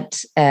at that,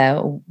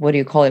 what do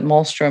you call it?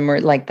 Maelstrom, or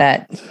like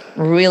that,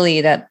 really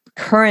that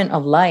current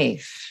of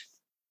life.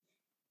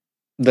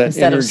 That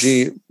instead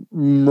energy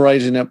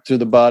rising up through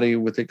the body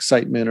with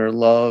excitement or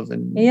love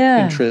and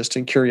interest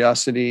and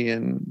curiosity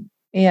and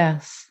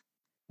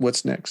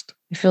what's next.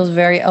 It feels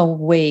very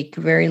awake,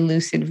 very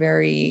lucid,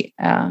 very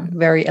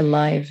very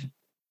alive.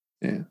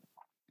 Yeah.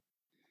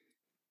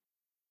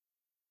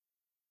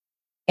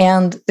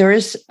 And there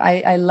is,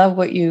 I love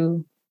what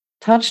you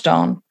touched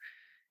on,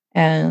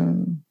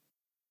 and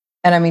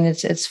I mean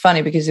it's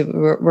funny because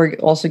we're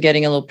also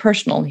getting a little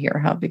personal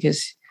here,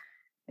 because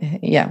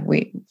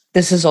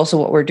this is also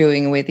what we're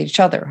doing with each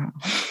other.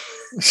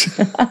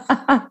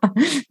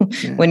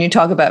 When you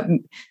talk about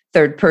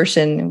third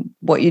person,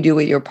 what you do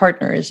with your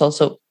partner is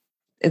also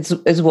it's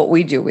what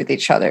we do with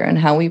each other, and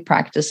how we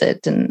practice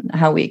it and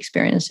how we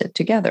experience it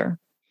together.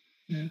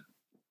 Yeah.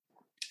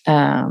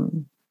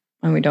 And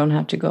we don't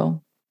have to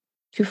go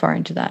too far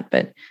into that,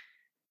 but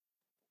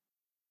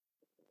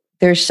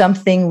there's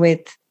something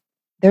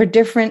there are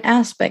different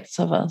aspects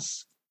of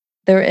us.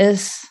 There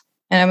is.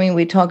 And I mean,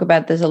 we talk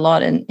about this a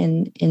lot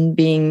in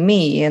Being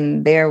Me,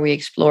 and there we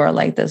explore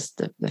like this,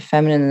 the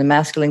feminine and the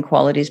masculine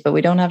qualities, but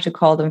we don't have to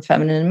call them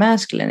feminine and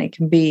masculine. It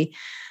can be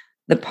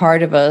the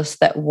part of us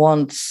that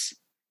wants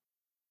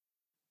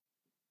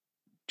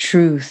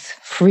truth,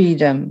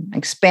 freedom,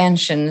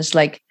 expansion. It's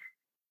like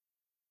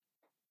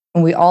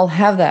we all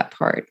have that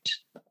part.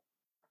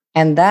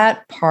 And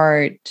that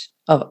part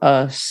of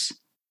us,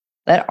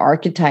 that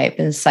archetype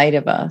inside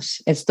of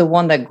us, it's the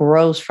one that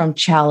grows from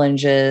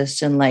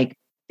challenges and like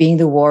being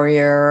the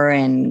warrior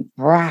and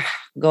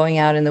going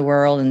out in the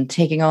world and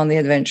taking on the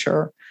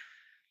adventure.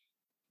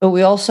 But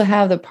we also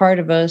have the part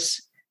of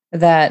us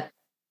that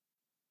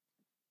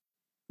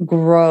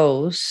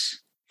grows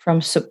from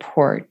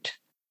support,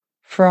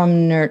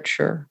 from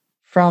nurture,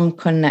 from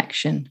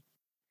connection.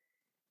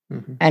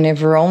 Mm-hmm. And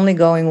if we're only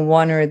going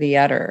one or the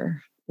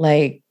other,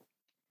 like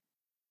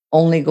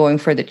only going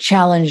for the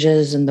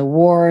challenges and the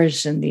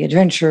wars and the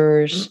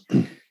adventures,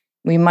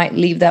 we might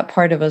leave that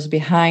part of us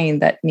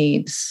behind that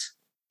needs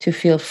to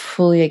feel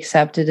fully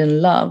accepted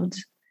and loved,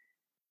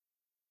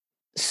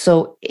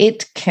 so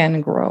it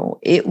can grow,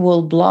 it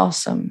will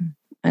blossom.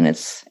 And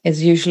it's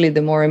usually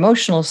the more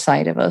emotional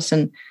side of us.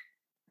 And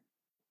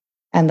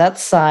that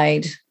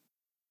side,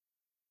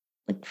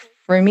 like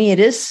for me,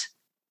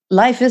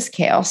 life is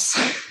chaos.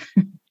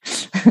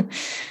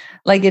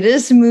 Like it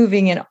is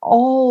moving in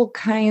all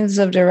kinds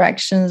of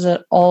directions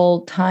at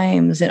all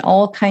times, in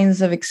all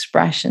kinds of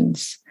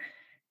expressions.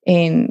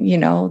 in,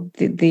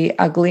 the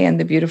ugly and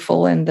the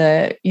beautiful and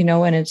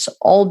and it's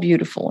all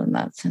beautiful in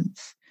that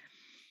sense.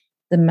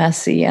 The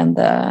messy and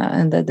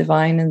the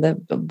divine and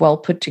the well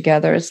put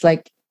together. It's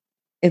like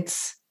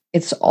it's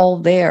all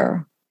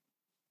there.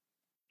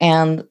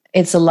 And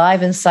it's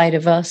alive inside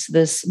of us,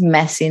 this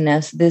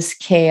messiness, this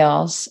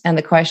chaos. And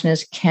the question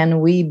is, can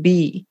we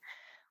be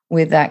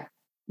with that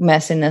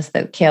messiness,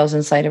 that chaos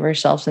inside of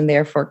ourselves? And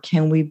therefore,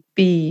 can we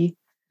be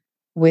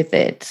with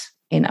it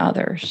in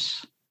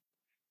others?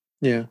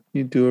 Yeah,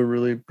 you do a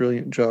really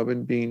brilliant job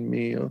in Being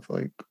Me of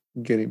like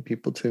getting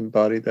people to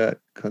embody that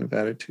kind of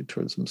attitude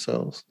towards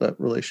themselves, that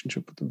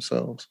relationship with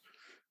themselves.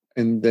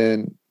 And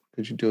then,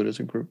 because you do it as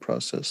a group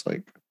process,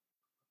 like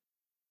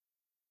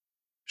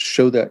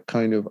show that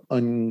kind of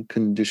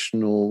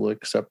unconditional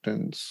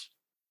acceptance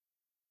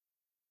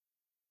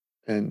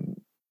and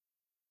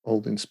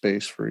holding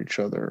space for each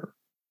other,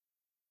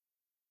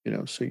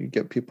 so you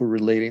get people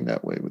relating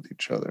that way with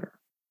each other.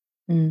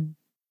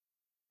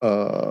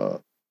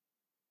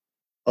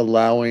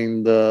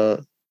 Allowing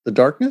the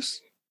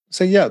darkness,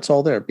 say, yeah, it's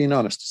all there. Being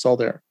honest, it's all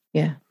there.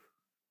 Yeah.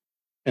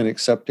 And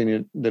accepting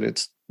it, that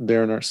it's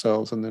there in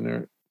ourselves, and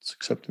then it's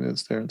accepting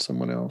it's there in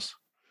someone else.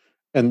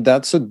 And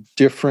that's a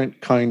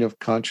different kind of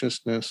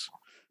consciousness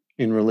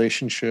in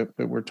relationship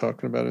that we're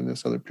talking about in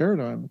this other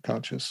paradigm,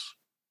 conscious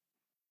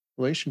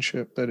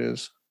relationship, that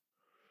is,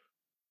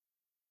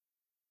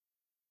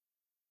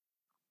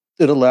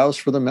 it allows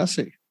for the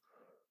messy.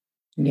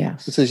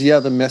 Yes. It says, yeah,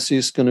 the messy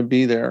is going to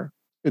be there.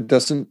 It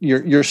doesn't,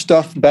 your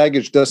stuffed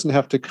baggage doesn't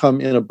have to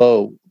come in a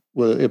bow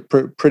with a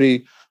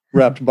pretty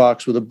wrapped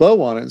box with a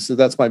bow on it. So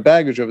that's my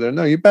baggage over there.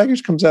 No, your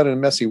baggage comes out in a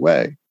messy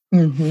way.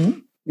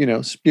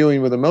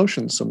 Spewing with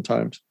emotions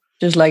sometimes.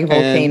 Just like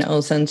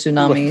volcanoes and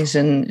tsunamis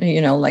and,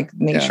 like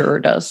nature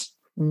does.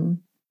 Mm-hmm.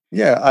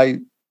 Yeah, I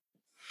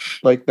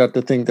like not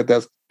to think that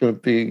that's going to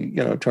be,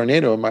 a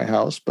tornado in my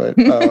house, but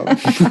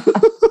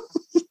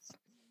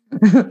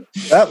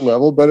that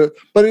level, but it,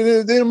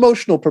 the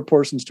emotional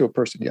proportions to a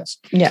person, yes.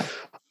 Yeah.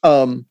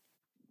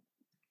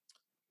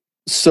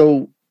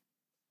 So,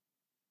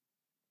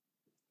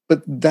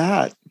 but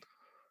that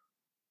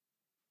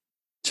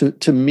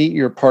to meet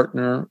your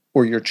partner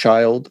or your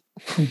child,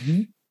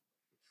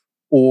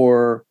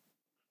 or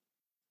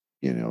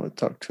I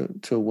talked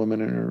to a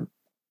woman, and her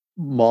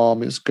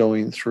mom is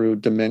going through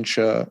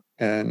dementia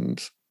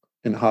and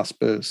in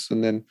hospice,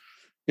 and then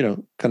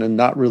kind of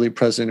not really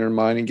present in her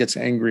mind and gets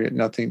angry at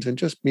nothing, and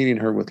just meeting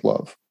her with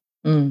love.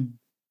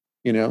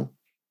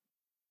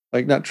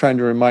 Like not trying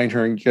to remind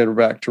her and get her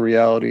back to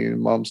reality, and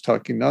mom's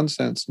talking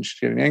nonsense and she's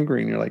getting angry,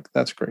 and you're like,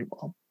 that's great,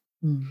 Mom.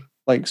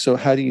 Like, so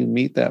how do you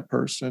meet that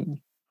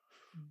person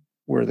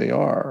where they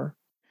are,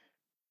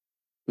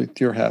 with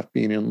your half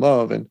being in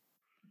love? And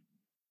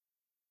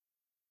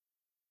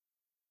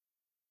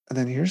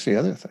then here's the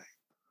other thing.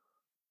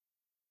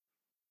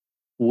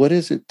 What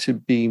is it to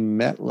be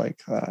met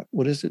like that?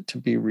 What is it to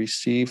be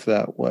received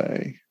that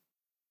way?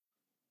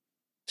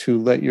 To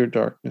let your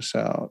darkness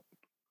out.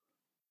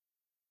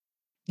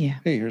 Yeah.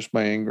 Hey, here's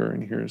my anger,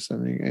 and here's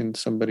something, and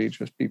somebody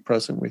just be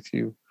present with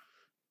you.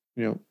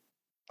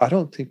 I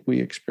don't think we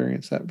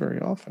experience that very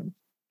often.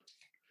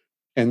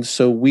 And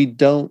so we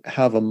don't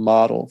have a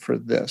model for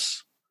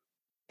this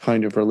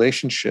kind of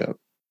relationship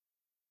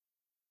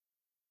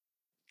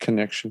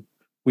connection.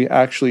 We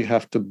actually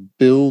have to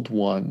build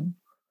one.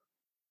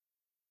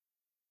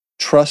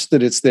 Trust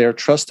that it's there,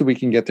 trust that we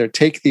can get there,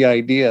 take the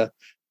idea,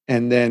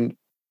 and then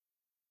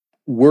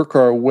work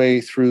our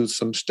way through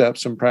some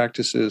steps and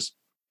practices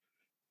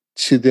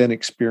to then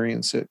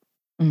experience it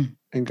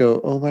and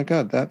go, oh my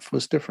God, that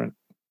was different.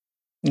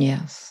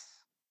 Yes.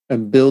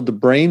 And build the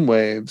brain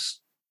waves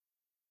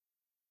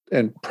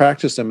and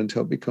practice them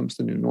until it becomes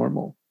the new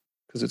normal.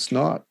 Because it's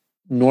not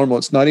normal.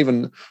 It's not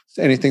even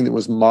anything that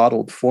was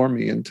modeled for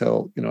me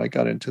until, I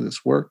got into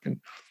this work.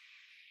 And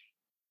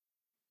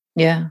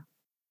yeah.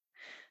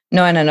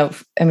 No, and I know,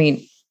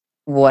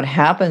 what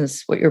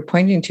happens, what you're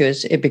pointing to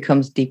is it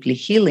becomes deeply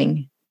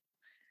healing.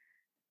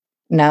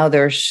 Now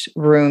there's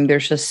room,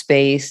 there's a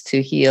space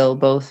to heal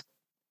both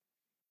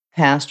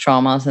past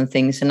traumas and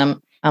things. And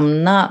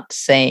I'm not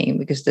saying,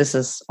 because this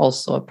is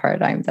also a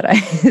paradigm that I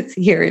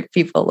hear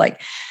people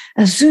like,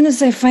 as soon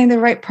as I find the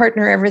right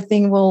partner,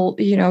 everything will,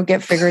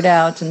 get figured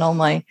out, and all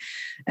my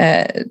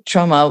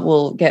trauma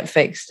will get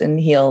fixed and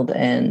healed,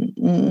 and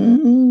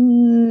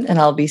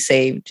I'll be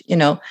saved.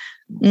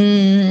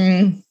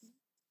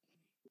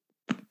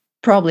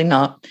 Probably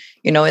not.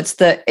 It's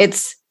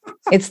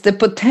the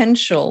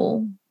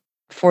potential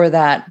for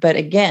that, but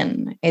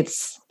again,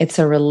 it's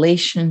a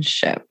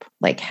relationship.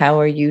 Like, how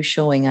are you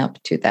showing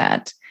up to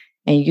that?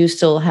 And you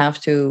still have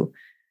to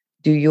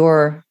do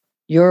your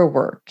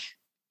work,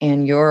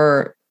 and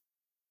you're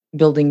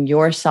building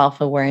your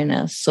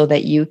self-awareness so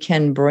that you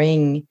can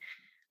bring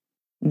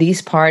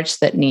these parts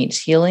that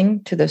needs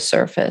healing to the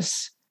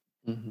surface,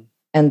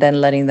 and then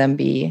letting them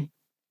be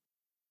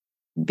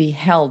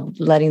held,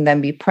 letting them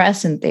be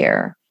present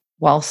there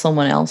while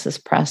someone else is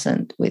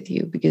present with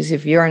you. Because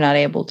if you're not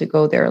able to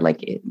go there,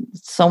 like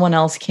someone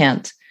else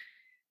can't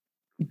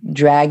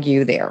drag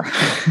you there.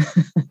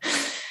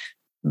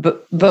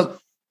 but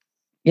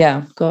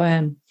yeah, go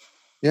ahead.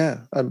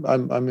 Yeah,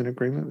 I'm in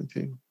agreement with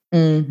you.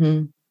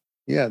 Mm-hmm.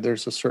 Yeah,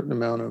 there's a certain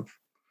amount of,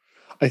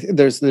 I think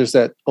there's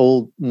that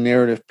old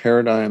narrative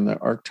paradigm, that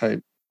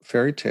archetype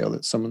fairy tale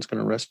that someone's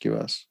going to rescue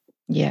us.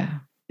 Yeah.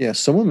 Yeah,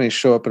 someone may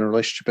show up in a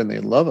relationship and they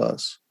love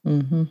us,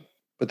 Mm-hmm.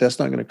 but that's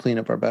not going to clean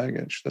up our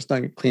baggage. That's not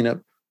going to clean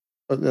up.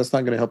 That's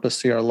not going to help us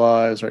see our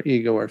lives, our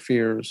ego, our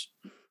fears.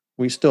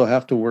 We still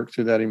have to work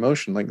through that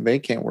emotion. Like they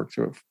can't work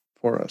through it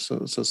for us. So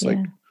it's just like,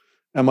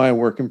 am I a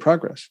work in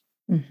progress?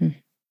 Mm-hmm.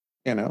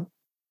 You know,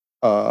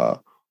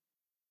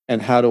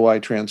 and how do I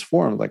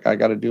transform? Like I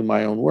got to do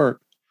my own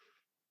work.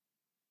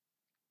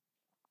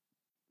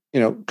 You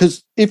know,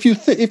 because if you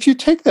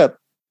take that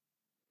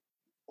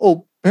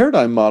old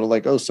paradigm model,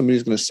 like, oh,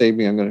 somebody's going to save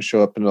me, I'm going to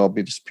show up and it'll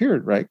be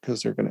disappeared, right?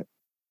 Because they're going to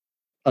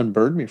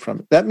unburden me from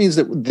it. That means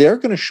that they're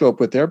going to show up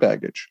with their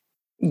baggage.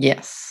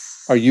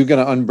 Yes. Are you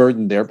going to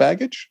unburden their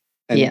baggage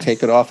and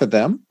take it off of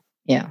them?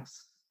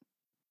 Yes.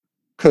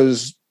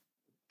 Because,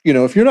 you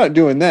know, if you're not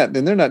doing that,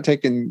 then they're not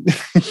taking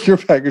your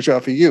baggage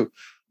off of you.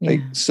 Yeah.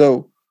 Like,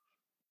 so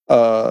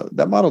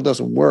that model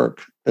doesn't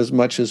work as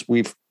much as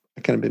we've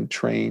kind of been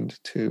trained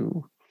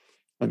to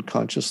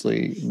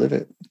unconsciously live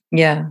it.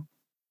 Yeah.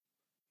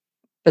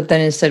 But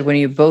then instead, when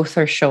you both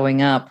are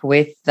showing up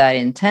with that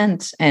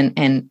intent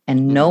and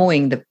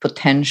knowing the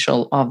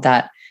potential of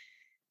that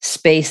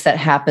space that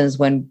happens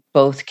when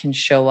both can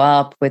show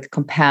up with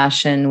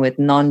compassion, with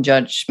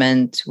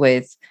non-judgment,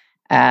 with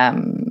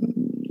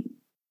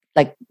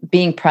like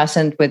being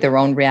present with their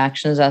own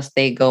reactions as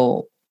they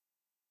go,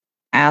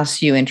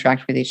 as you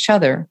interact with each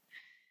other.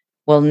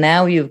 Well,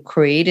 now you've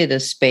created a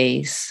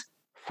space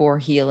for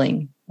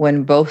healing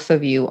when both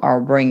of you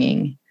are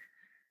bringing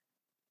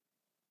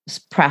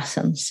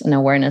presence and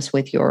awareness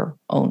with your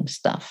own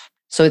stuff.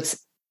 So it's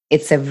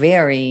a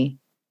very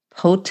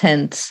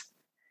potent,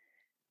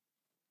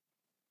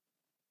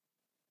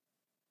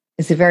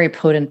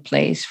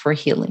 place for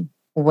healing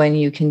when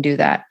you can do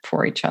that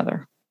for each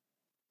other,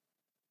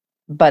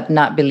 but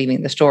not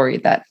believing the story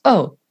that,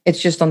 oh,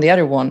 it's just on the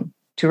other one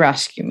to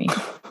rescue me.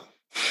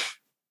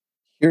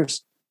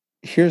 Here's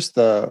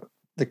the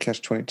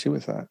catch-22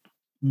 with that.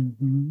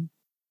 Mm-hmm.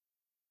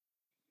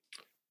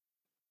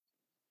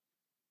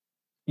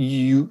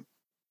 You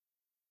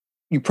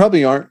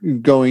probably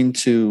aren't going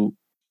to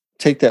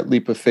take that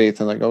leap of faith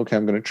and like, okay,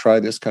 I'm going to try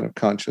this kind of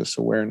conscious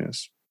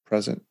awareness,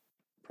 present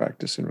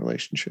practice in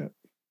relationship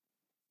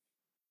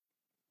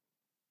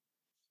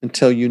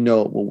until you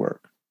know it will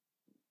work.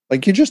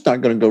 Like you're just not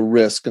going to go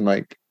risk and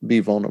like be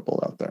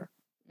vulnerable out there.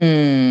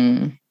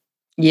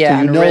 Yeah,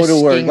 so you know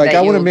it'll work. Like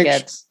I want to make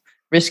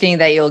risking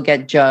that you'll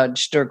get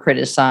judged or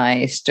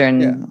criticized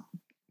and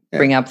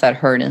bring up that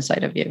hurt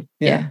inside of you.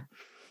 Yeah.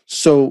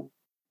 So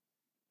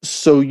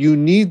you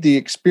need the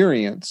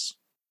experience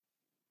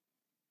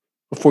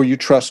before you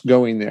trust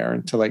going there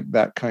into like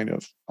that kind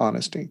of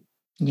honesty.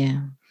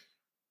 Yeah.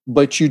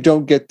 But you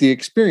don't get the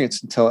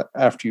experience until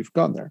after you've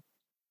gone there.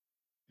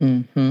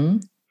 Mm-hmm.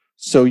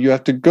 So you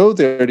have to go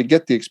there to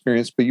get the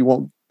experience, but you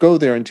won't go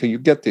there until you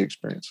get the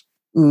experience.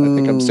 Ooh. I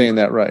think I'm saying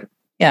that right.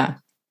 Yeah.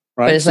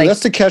 Right. So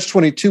that's the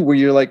catch-22 where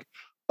you're like,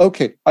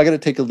 okay, I got to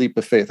take a leap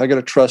of faith. I got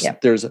to trust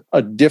that there's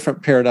a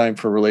different paradigm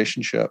for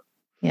relationship.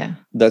 Yeah.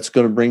 That's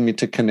going to bring me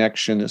to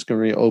connection. It's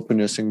going to be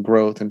openness and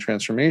growth and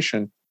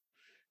transformation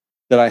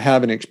that I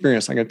haven't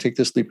experienced. I got to take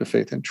this leap of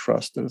faith and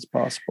trust that it's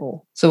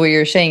possible. So what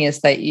you're saying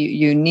is that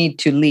you need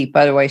to leap.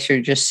 Otherwise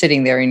you're just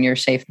sitting there in your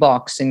safe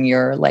box and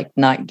you're like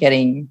not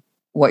getting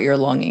what you're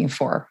longing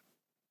for.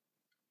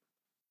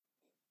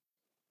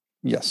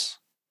 Yes.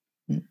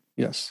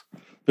 Yes.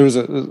 There was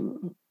a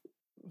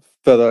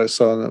fellow I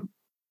saw on a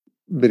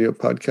video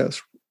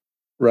podcast,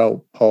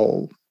 Raoul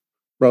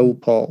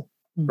Pal.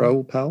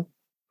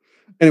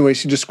 Anyway,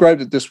 she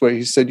described it this way.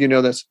 He said,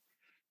 there's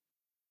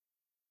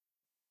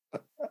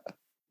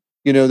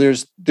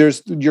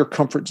your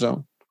comfort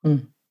zone,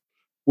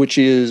 which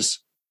is,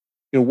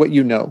 what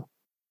you know.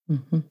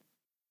 Mm-hmm.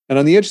 And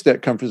on the edge of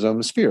that comfort zone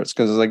is fear. It's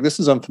because it's like, this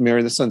is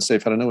unfamiliar, this is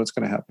unsafe. I don't know what's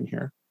going to happen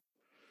here.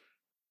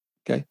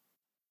 Okay.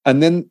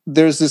 And then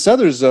there's this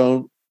other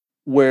zone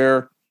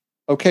where,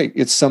 okay,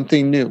 it's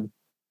something new.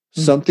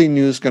 Mm-hmm. Something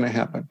new is going to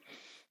happen.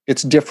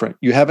 It's different.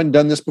 You haven't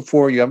done this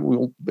before.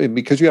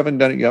 Because you haven't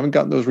done it, you haven't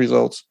gotten those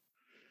results.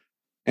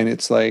 And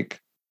it's like,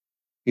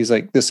 he's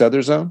like, this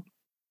other zone,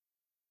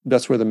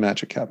 that's where the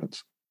magic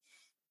happens.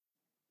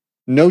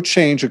 No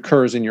change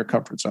occurs in your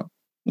comfort zone.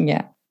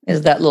 Yeah.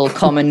 Is that little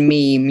common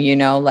meme,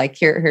 like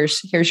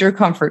here's your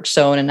comfort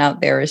zone and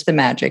out there is the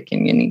magic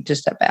and you need to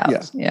step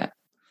out. Yeah.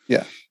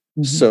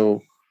 Mm-hmm.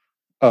 So,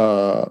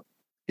 and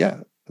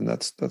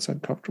that's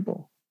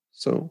uncomfortable.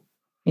 So,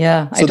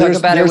 yeah, I talk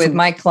about it with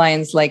my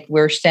clients, like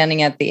we're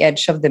standing at the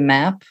edge of the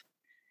map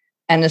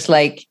and it's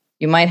like,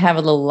 you might have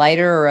a little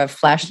lighter or a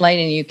flashlight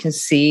and you can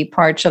see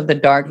parts of the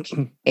dark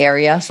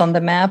areas on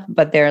the map,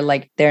 but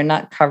they're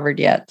not covered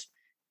yet.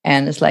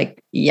 And it's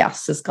like,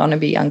 yes, it's going to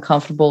be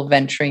uncomfortable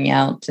venturing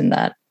out in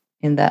that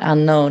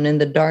unknown, in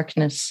the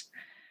darkness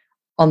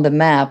on the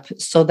map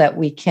so that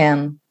we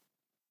can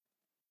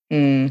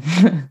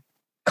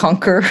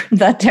conquer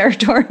that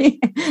territory.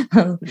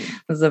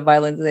 That's a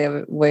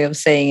violent way of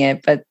saying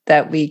it, but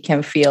that we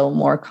can feel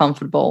more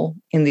comfortable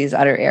in these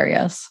other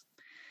areas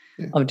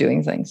of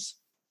doing things.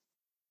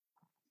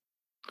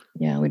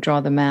 Yeah, we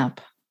draw the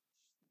map.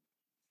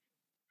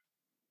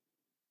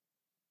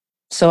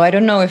 So I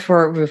don't know if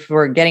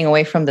we're getting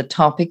away from the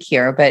topic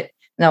here, but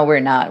no,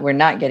 we're not. We're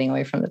not getting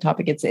away from the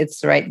topic.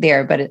 It's right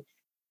there, but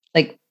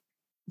like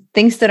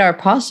things that are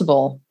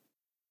possible.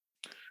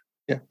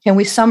 Yeah. Can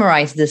we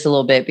summarize this a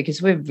little bit,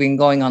 because we've been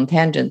going on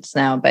tangents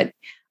now? But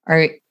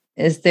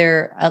is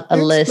there a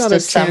list, not a a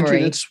summary?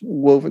 Tangent, it's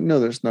woven. No,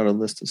 there's not a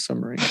list of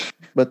summary,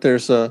 but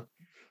there's a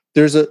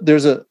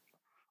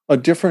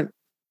different.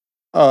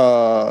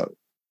 So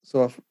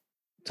off the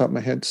top of my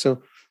head,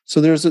 so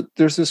there's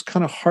this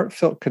kind of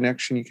heartfelt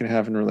connection you can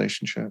have in a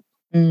relationship,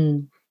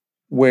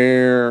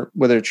 where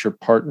whether it's your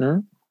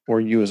partner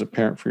or you as a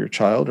parent for your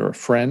child, or a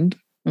friend,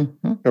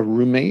 a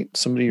roommate,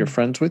 somebody you're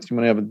friends with, you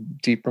want to have a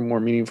deeper, more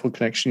meaningful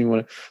connection. You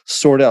want to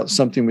sort out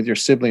something with your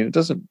sibling. It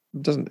doesn't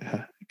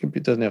have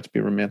to be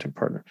a romantic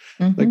partner.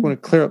 Like you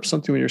want to clear up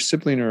something with your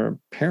sibling or a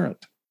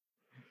parent,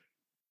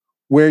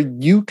 where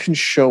you can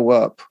show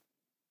up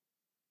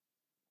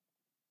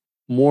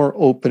more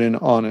open and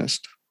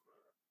honest,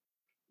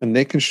 and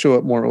they can show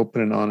up more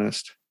open and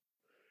honest,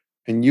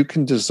 and you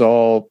can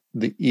dissolve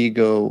the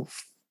ego,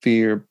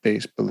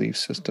 fear-based belief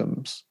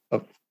systems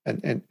of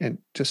and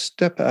just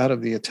step out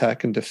of the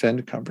attack and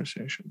defend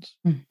conversations.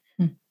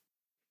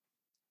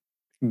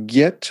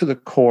 Get to the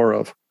core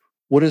of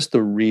what is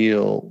the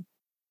real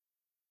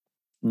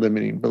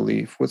limiting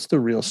belief, what's the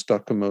real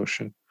stuck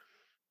emotion.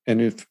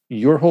 And if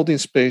you're holding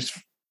space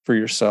for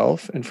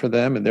yourself and for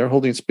them, and they're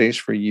holding space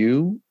for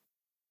you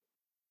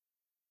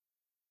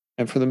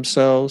and for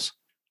themselves,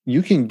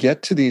 you can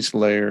get to these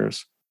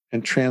layers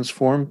and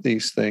transform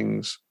these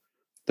things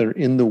that are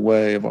in the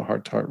way of a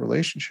heart-to-heart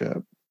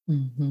relationship.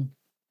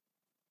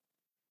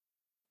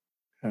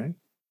 Okay.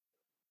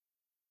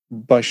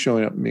 By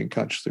showing up and being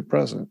consciously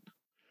present.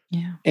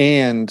 Yeah.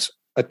 And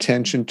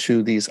attention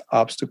to these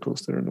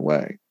obstacles that are in the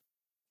way.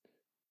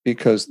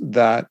 Because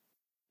that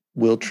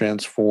will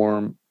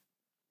transform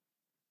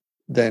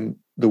then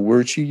the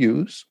words you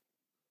use,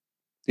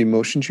 the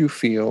emotions you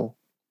feel,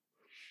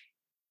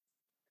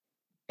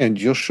 and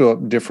you'll show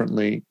up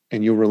differently,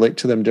 and you'll relate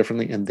to them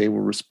differently, and they will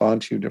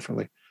respond to you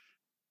differently,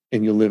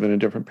 and you'll live in a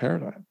different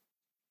paradigm.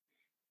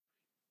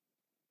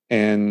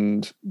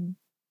 And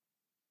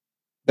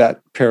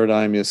that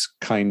paradigm is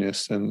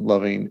kindness and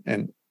loving,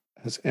 and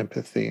has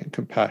empathy and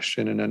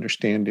compassion and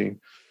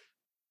understanding,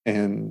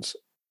 and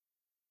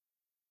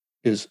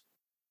is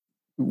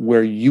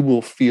where you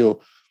will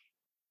feel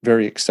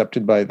very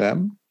accepted by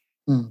them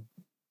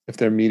if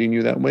they're meeting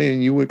you that way,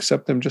 and you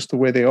accept them just the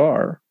way they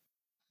are.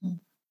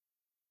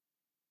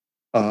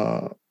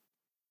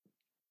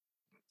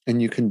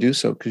 And you can do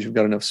so because you've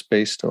got enough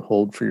space to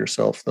hold for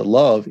yourself the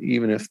love,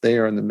 even if they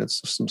are in the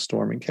midst of some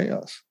storm and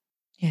chaos.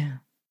 Yeah.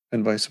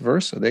 And vice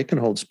versa. They can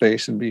hold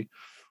space and be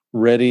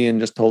ready and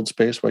just hold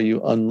space while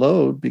you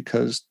unload,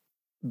 because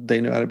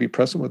they know how to be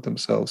present with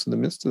themselves in the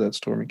midst of that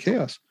storm and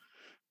chaos.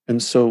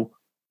 And so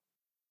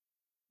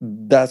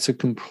that's a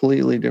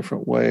completely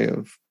different way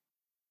of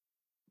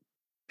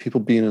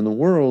people being in the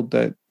world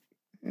that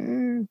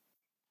it's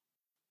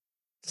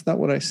not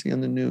what I see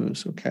on the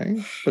news,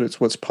 okay? But it's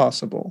what's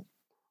possible.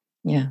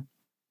 Yeah.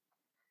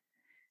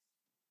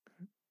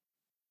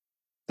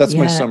 That's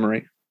my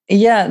summary.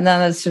 Yeah, no,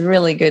 that's a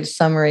really good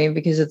summary,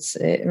 because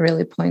it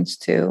really points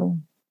to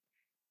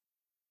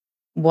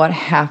what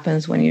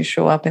happens when you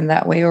show up in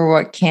that way, or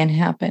what can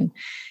happen.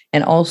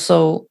 And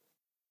also,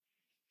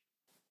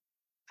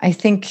 I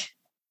think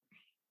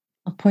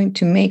a point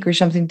to make, or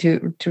something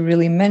to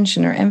really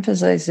mention or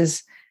emphasize,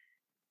 is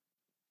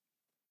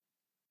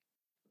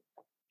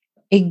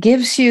it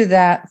gives you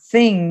that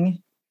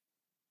thing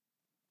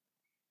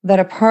that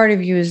a part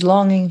of you is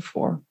longing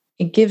for.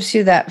 It gives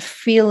you that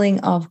feeling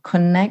of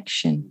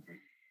connection.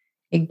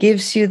 It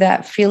gives you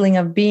that feeling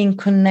of being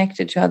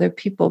connected to other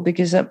people,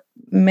 because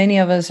many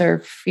of us are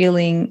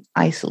feeling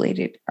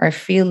isolated, are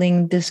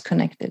feeling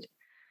disconnected.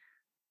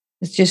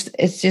 It's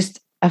just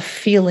a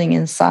feeling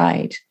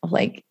inside of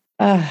like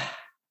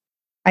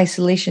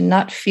isolation,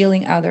 not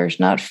feeling others,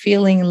 not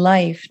feeling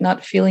life,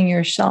 not feeling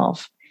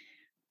yourself.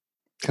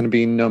 Kind of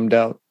being numbed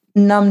out,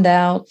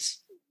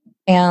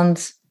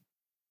 and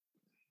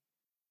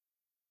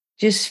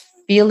just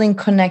feeling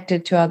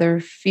connected to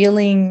others,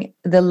 feeling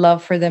the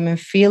love for them, and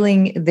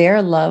feeling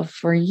their love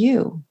for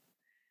you.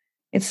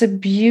 It's a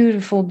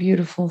beautiful,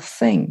 beautiful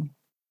thing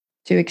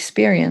to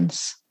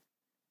experience.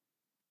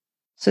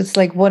 So it's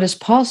like, what is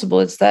possible?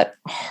 It's that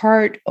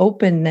heart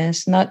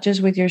openness, not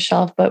just with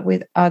yourself, but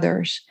with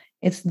others.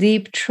 It's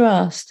deep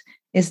trust.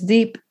 It's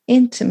deep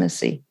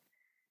intimacy.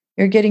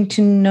 You're getting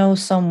to know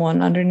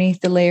someone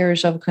underneath the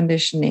layers of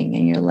conditioning.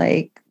 And you're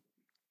like,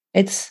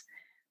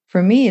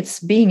 for me, it's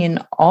being in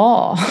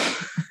awe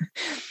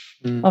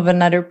of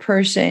another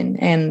person,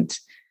 and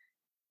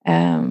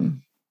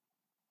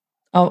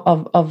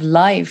of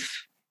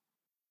life,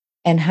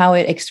 and how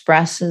it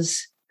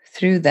expresses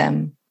through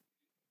them.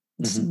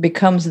 It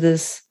becomes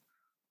this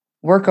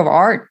work of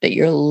art that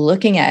you're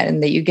looking at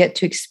and that you get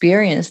to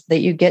experience, that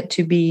you get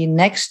to be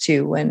next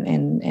to.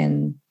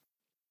 And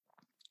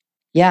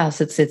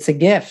yes, it's a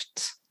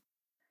gift.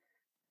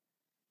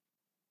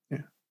 Yeah.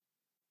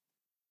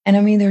 And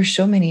I mean, there's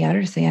so many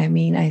other things. I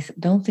mean, I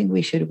don't think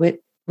we should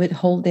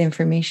withhold the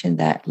information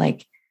that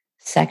like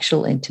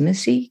sexual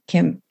intimacy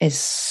is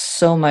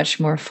so much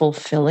more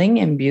fulfilling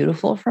and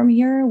beautiful from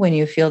here when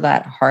you feel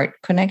that heart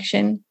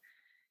connection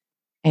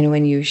and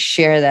when you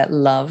share that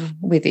love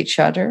with each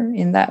other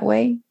in that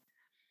way.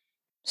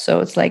 So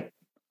it's like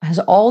has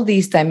all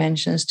these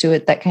dimensions to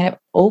it that kind of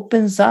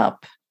opens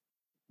up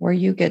where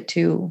you get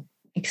to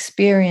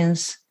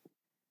experience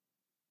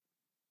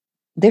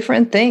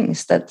different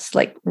things that's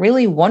like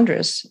really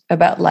wondrous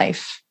about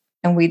life.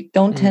 And we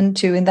don't tend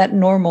to, in that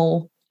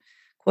normal,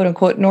 quote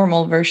unquote,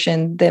 normal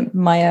version, the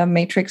Maya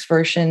Matrix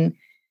version,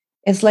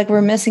 it's like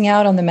we're missing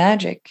out on the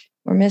magic.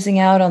 We're missing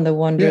out on the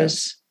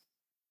wondrous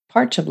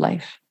parts of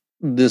life.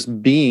 This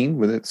being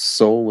with its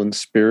soul and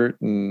spirit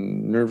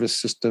and nervous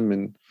system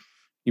and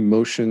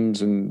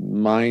emotions and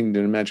mind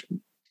and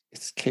imagination,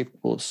 it's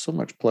capable of so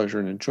much pleasure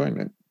and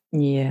enjoyment.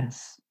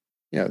 Yes.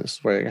 Yeah,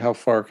 this way, how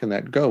far can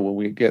that go when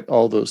we get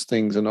all those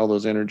things and all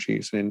those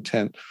energies and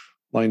intent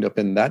lined up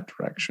in that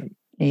direction?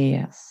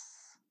 Yes.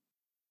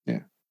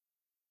 Yeah.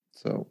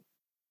 So,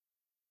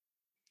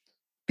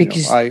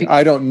 because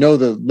I don't know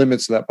the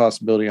limits of that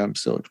possibility. I'm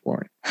still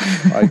exploring.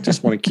 I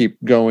just want to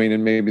keep going,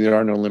 and maybe there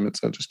are no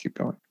limits. I'll just keep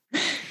going.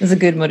 It's a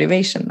good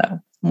motivation, though.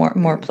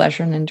 More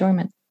pleasure and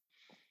enjoyment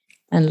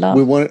and love.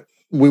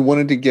 We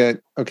wanted to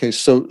get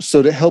so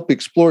to help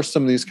explore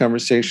some of these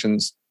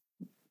conversations,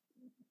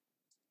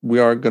 we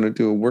are going to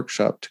do a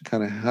workshop to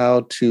kind of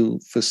how to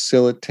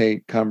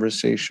facilitate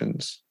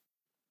conversations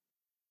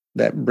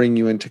that bring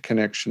you into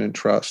connection and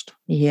trust.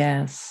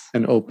 Yes.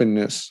 And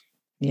openness.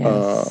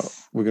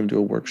 Yes. We're going to do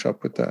a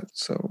workshop with that.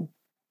 So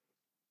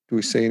do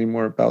we say any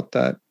more about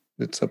that?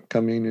 It's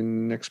upcoming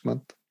in next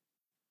month.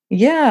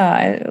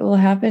 Yeah, it will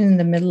happen in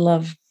the middle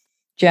of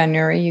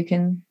January. You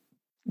can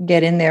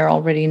get in there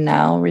already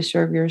now,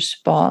 reserve your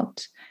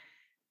spot.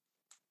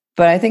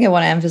 But I think I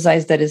want to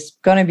emphasize that it's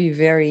going to be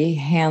very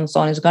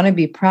hands-on. It's going to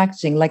be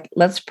practicing. Like,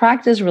 let's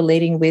practice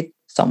relating with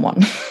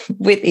someone,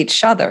 with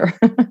each other.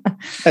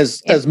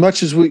 as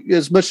much as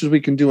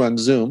we can do on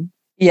Zoom.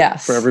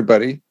 Yes. For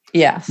everybody.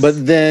 Yes.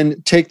 But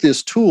then take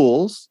these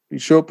tools, you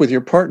show up with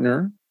your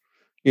partner,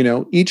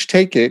 each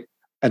take it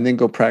and then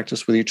go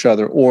practice with each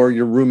other or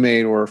your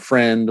roommate or a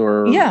friend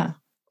or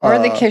or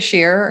the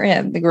cashier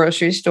at the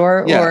grocery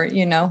store or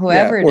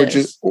whoever it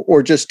is.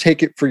 Or just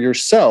take it for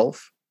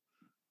yourself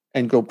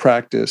and go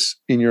practice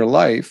in your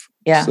life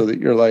so that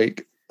you're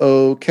like,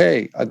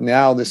 okay,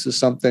 now this is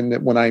something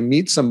that when I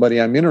meet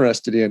somebody I'm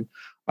interested in,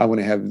 I want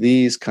to have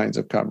these kinds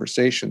of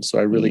conversations so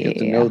I really get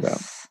to know them.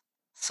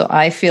 So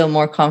I feel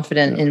more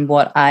confident in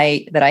that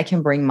I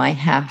can bring my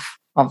half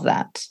of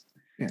that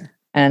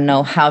and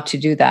know how to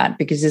do that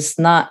because it's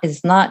not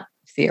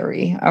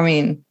theory. I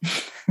mean,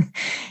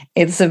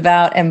 it's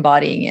about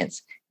embodying it.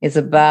 It's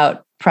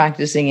about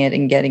practicing it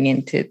and getting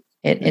into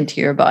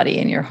your body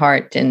and your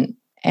heart. And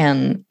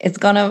it's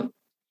going to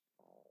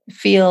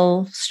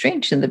feel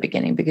strange in the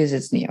beginning because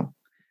it's new.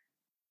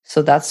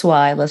 So that's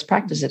why let's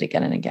practice it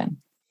again and again.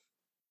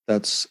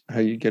 That's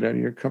how you get out of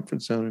your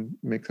comfort zone and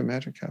make the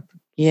magic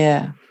happen.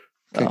 Yeah.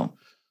 Okay.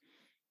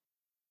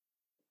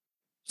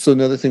 So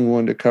another thing we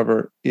wanted to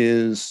cover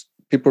is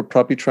people are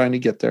probably trying to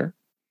get there.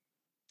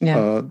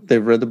 Yeah.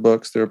 They've read the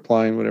books. They're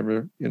applying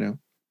whatever,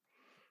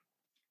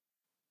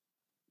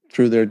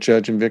 through their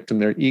judge and victim,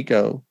 their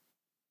ego,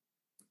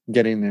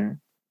 getting there.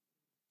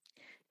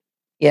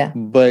 Yeah.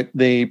 But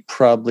they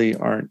probably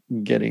aren't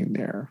getting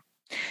there.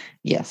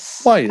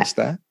 Yes. Why is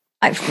that?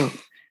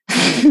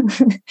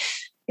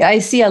 I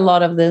see a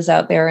lot of this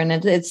out there, and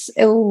it's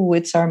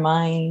our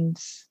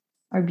minds,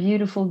 our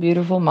beautiful,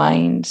 beautiful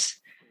minds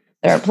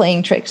that are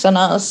playing tricks on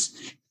us.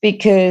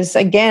 Because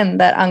again,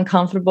 that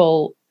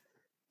uncomfortable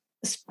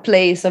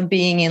place of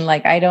being in,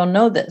 like, I don't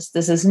know this.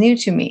 This is new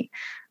to me.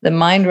 The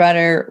mind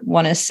rather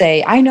want to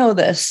say, I know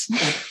this.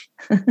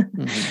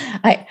 Mm-hmm.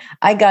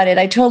 I got it.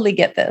 I totally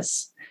get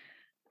this.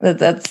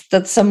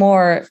 That's a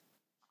more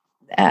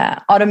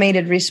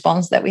automated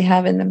response that we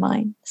have in the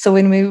mind. So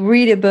when we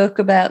read a book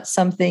about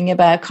something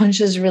about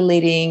conscious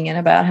relating and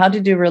about how to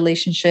do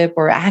relationship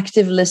or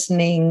active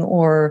listening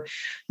or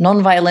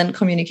nonviolent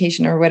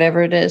communication or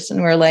whatever it is,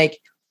 and we're like,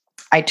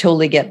 I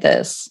totally get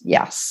this.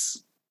 Yes,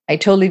 I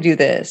totally do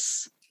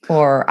this,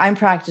 or I'm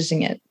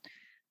practicing it.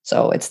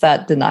 So it's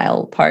that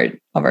denial part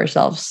of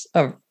ourselves,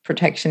 of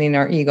protection in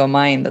our ego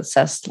mind that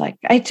says, like,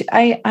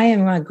 I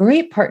am a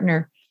great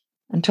partner.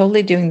 I'm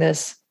totally doing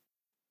this,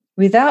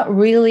 without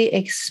really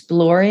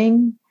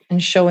exploring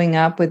and showing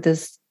up with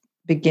this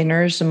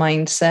beginner's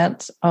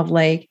mindset of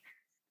like,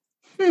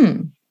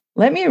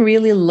 let me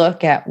really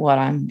look at what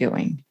I'm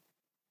doing.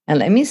 And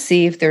let me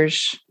see if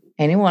there's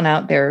anyone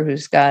out there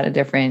who's got a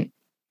different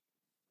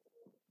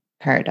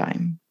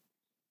paradigm.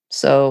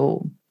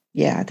 So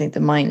Yeah, I think the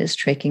mind is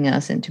tricking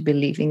us into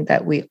believing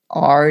that we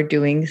are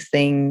doing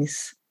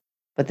things.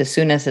 But as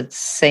soon as it's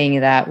saying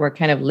that, we're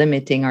kind of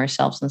limiting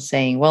ourselves and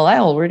saying, well, I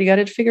already got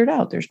it figured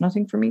out. There's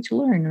nothing for me to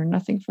learn or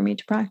nothing for me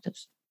to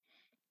practice.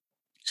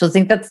 So I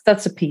think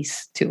that's a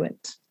piece to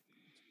it.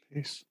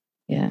 Yes.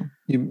 Yeah.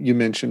 You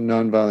mentioned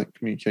nonviolent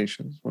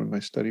communications, one of my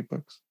study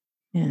books.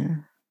 Yeah.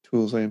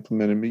 Tools I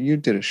implemented, but you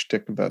did a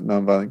shtick about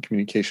nonviolent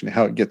communication,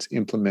 how it gets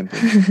implemented.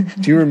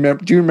 Do you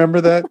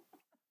remember that?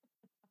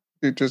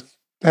 It just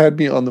had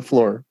me on the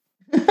floor.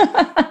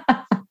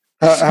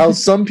 How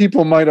some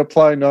people might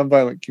apply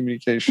nonviolent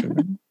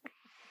communication.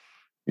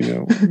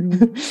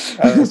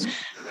 Let's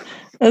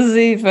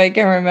see if I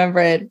can remember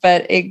it.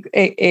 But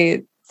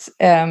it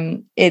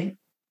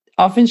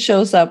often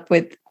shows up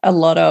with a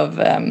lot of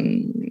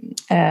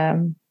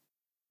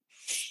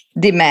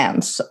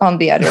demands on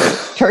the other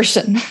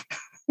person.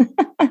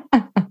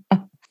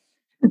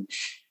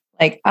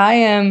 Like I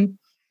am.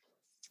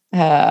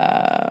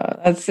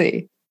 Let's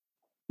see.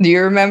 Do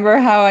you remember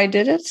how I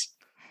did it?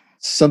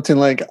 Something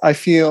like, I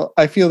feel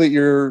that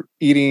you're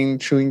eating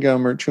chewing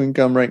gum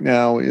right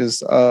now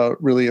is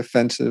really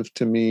offensive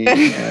to me,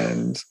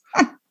 and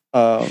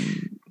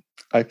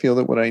I feel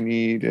that what I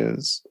need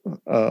is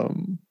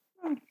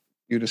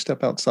you to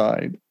step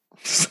outside.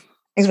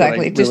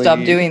 Exactly, to really stop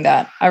doing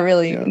that. I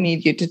really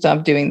need you to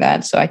stop doing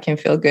that so I can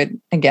feel good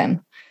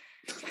again.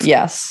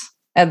 Yes.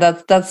 And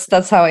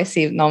that's how I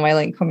see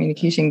nonviolent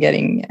communication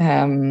getting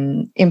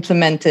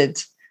implemented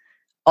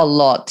a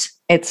lot.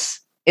 It's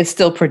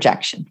still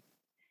projection.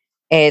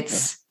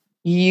 It's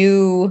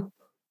what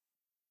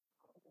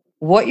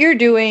you're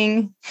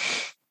doing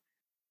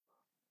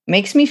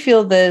makes me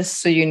feel this,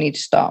 so you need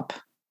to stop.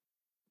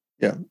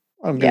 Yeah,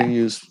 I'm going to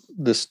use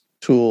this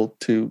tool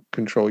to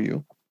control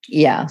you.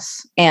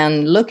 Yes.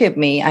 And look at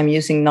me, I'm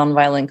using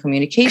nonviolent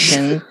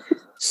communication.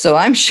 So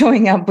I'm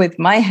showing up with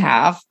my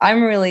half.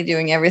 I'm really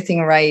doing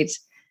everything right.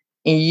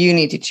 And you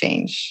need to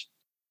change.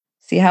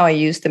 See how I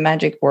use the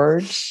magic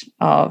words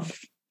of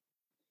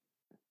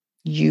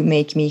you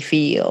make me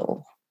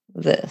feel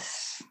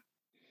this.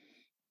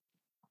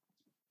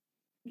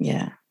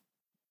 Yeah.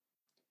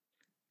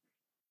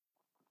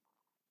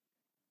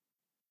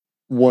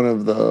 One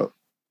of the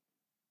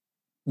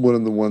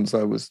ones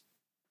I was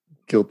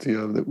guilty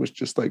of that was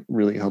just like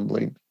really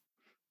humbling.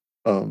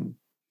 And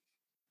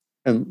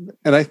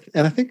I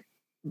think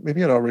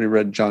maybe I'd already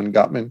read John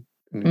Gottman,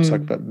 and he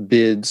talked about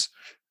bids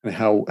and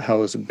how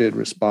has a bid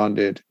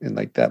responded in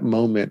like that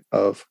moment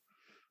of,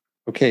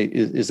 okay,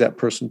 is that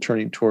person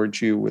turning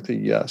towards you with a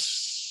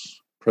yes,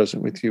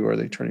 present with you? Or are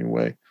they turning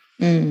away?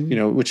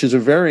 Which is a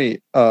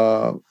very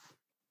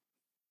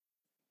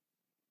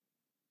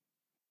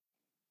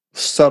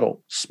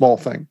subtle, small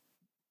thing.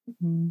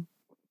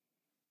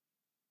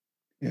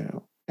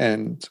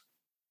 And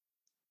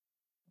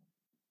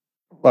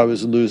I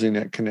was losing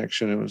that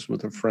connection. It was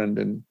with a friend,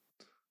 and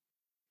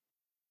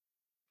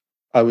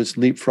I was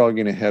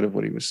leapfrogging ahead of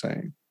what he was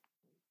saying.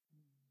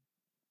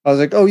 I was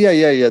like, oh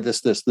yeah,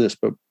 this,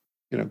 but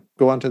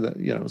go on to the,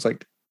 it's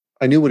like,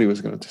 I knew what he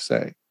was going to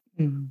say.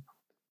 And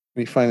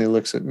he finally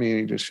looks at me and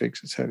he just shakes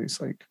his head. He's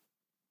like,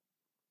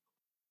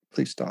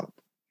 please stop.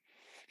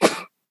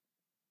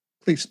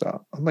 Please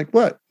stop. I'm like,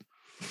 what?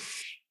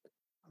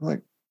 I'm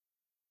like,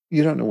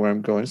 you don't know where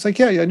I'm going. It's like,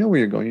 yeah, I know where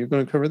you're going. You're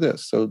going to cover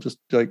this. So just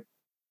like,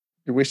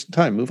 you're wasting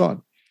time. Move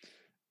on.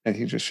 And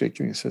he just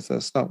shaking me and says,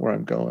 that's not where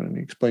I'm going. And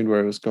he explained where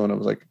I was going. I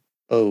was like,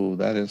 oh,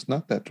 that is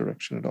not that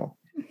direction at all.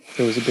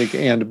 There was a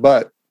big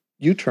but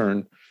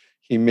U-turn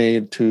he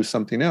made to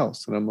something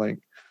else. And I'm like,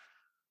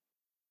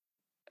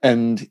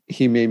 and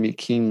he made me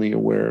keenly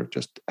aware of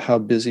just how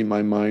busy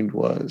my mind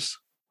was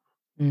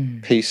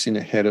pacing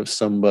ahead of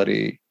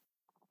somebody,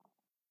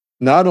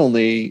 not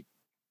only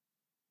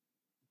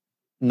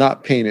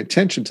not paying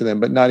attention to them,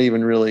 but not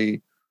even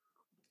really,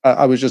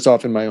 I was just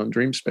off in my own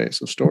dream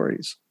space of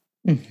stories.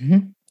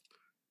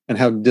 And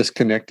how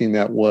disconnecting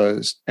that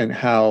was, and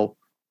how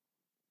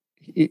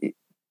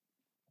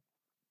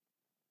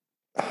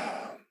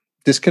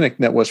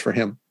disconnecting that was for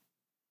him.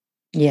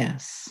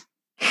 Yes.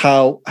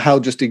 How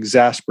just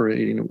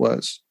exasperating it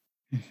was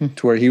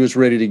to where he was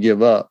ready to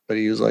give up, but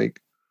he was like,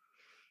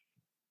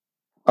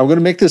 I'm going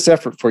to make this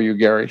effort for you,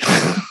 Gary.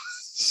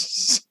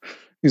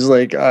 He's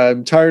like,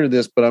 I'm tired of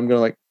this, but I'm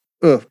going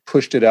to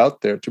pushed it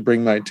out there to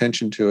bring my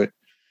attention to it.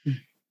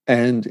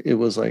 And it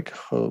was like,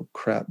 oh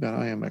crap, man,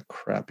 I am a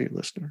crappy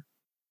listener.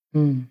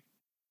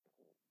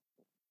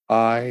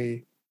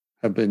 I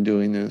have been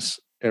doing this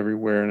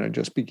everywhere, and I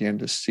just began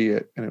to see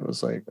it. And it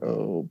was like,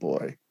 oh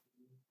boy.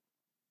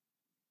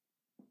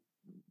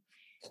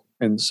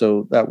 And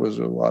so that was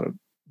a lot of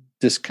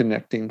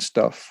disconnecting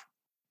stuff.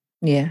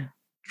 Yeah.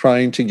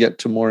 Trying to get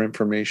to more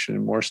information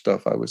and more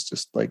stuff. I was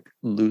just like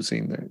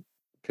losing the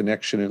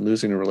connection and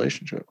losing a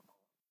relationship.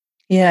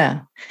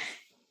 Yeah.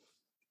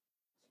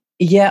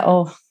 Yeah.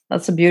 Oh,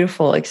 that's a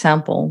beautiful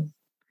example.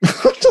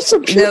 Just a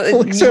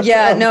beautiful example.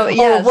 Yeah. No.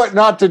 Yeah. What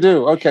not to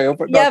do? Okay.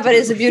 But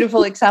it's a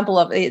beautiful example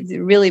of it.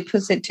 Really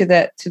puts it to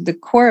the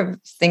core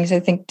of things, I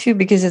think, too,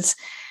 because it's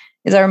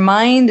our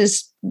mind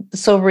is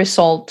so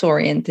result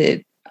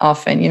oriented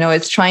often.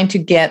 It's trying to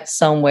get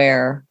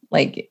somewhere,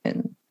 like,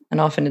 and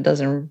often it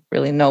doesn't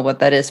really know what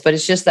that is, but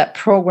it's just that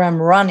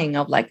program running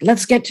of like,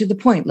 let's get to the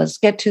point, let's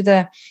get to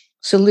the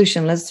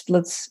solution, let's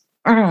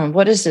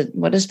what is it,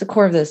 what is the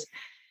core of this?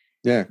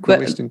 Quit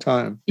wasting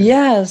time.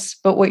 Yes,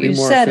 but what you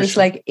said efficient. is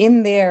like,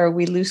 in there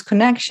we lose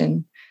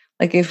connection.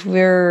 Like if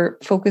we're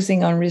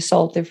focusing on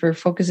result, if we're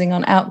focusing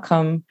on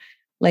outcome,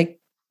 like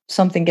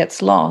something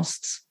gets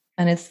lost.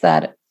 And it's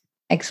that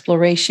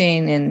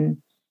exploration and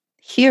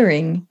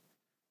hearing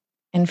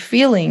and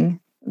feeling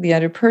the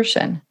other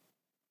person.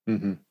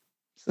 Mm-hmm.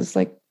 So it's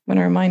like when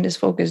our mind is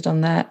focused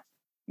on that.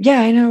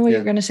 Yeah, I know what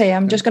you're going to say.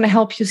 I'm just going to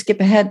help you skip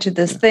ahead to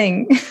this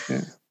thing.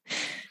 Yeah.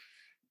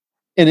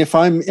 And if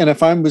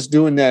I was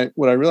doing that,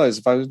 what I realized,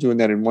 if I was doing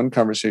that in one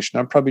conversation,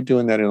 I'm probably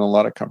doing that in a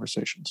lot of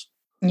conversations.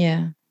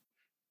 Yeah.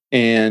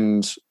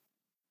 And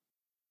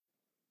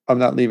I'm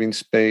not leaving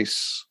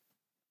space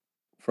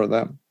for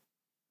them.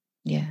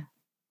 Yeah.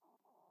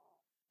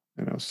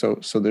 So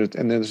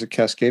there's a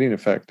cascading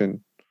effect.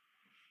 And,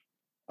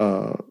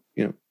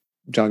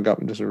 John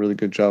Gottman does a really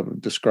good job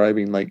of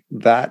describing like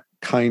that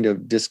kind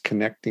of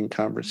disconnecting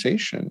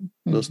conversation,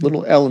 those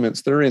little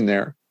elements that are in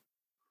there,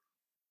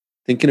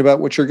 thinking about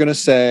what you're going to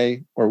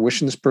say or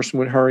wishing this person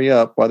would hurry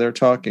up while they're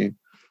talking,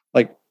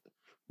 like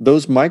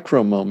those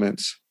micro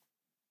moments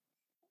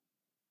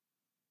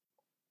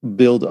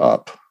build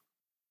up.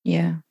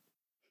 Yeah.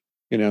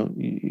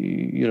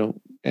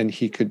 And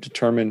he could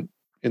determine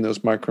in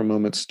those micro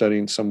moments,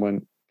 studying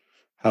someone,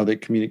 how they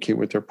communicate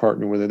with their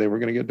partner, whether they were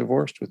going to get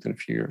divorced within a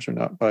few years or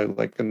not, by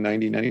like a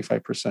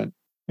 95%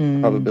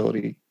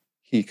 probability.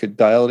 He could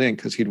dial it in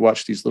because he'd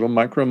watch these little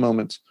micro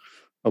moments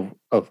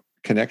of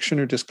connection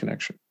or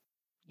disconnection.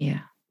 Yeah.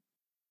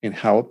 And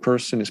how a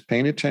person is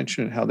paying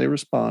attention and how they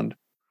respond.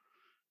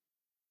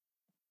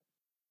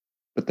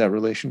 But that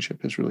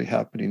relationship is really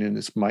happening in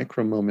this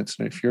micro moments.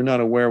 And if you're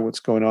not aware of what's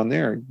going on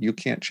there, you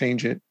can't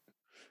change it.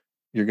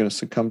 You're going to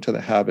succumb to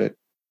the habit.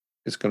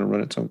 It's going to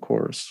run its own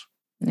course.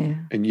 Yeah.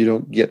 And you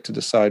don't get to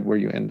decide where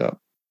you end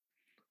up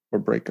or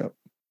break up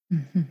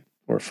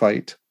or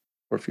fight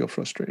or feel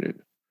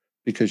frustrated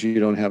because you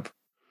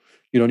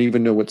don't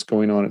even know what's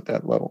going on at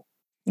that level.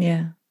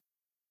 Yeah.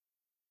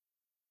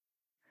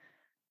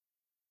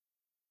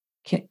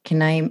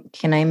 Can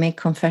I make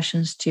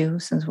confessions too,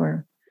 since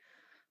we're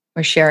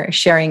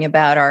sharing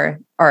about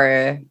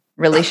our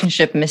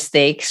relationship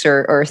mistakes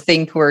or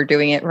think we're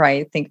doing it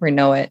right, think we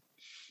know it?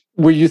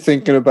 Were you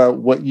thinking about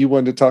what you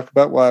wanted to talk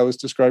about while I was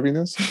describing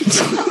this?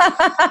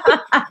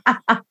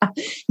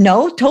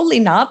 No, totally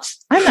not.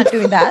 I'm not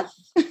doing that.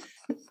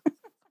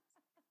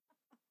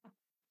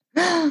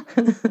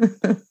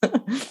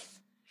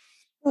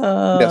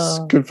 Yes,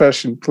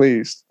 confession,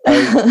 please.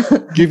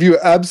 I give you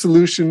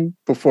absolution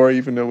before I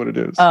even know what it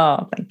is.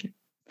 Oh, thank you.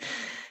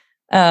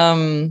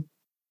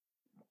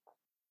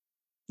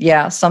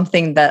 Yeah,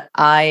 something that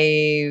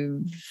I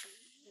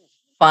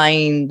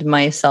find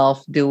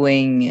myself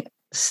doing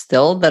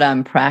still that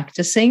I'm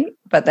practicing,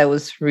 but that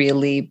was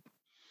really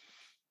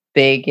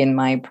big in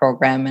my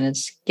program and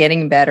it's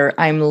getting better.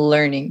 I'm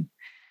learning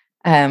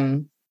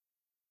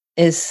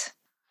is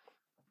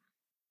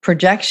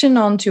projection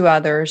onto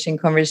others in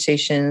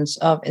conversations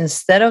of,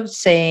 instead of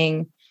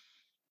saying,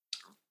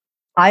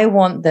 I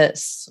want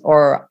this,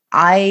 or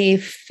I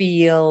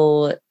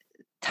feel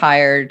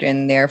tired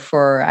and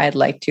therefore I'd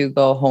like to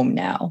go home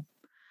now,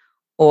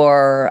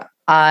 or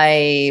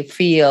I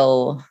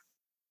feel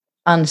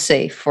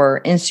unsafe or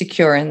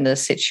insecure in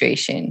this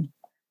situation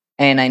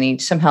and I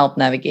need some help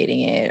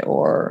navigating it,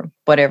 or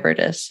whatever it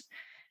is.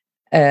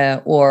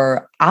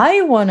 Or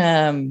I want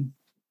to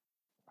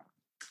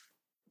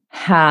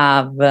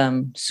have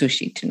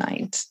sushi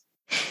tonight.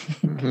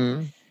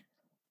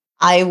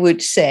 I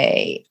would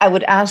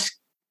ask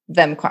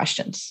them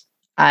questions.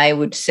 I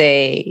would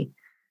say,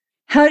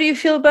 how do you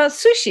feel about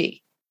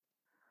sushi?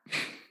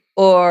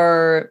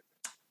 Or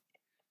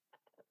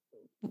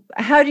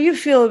how do you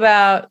feel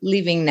about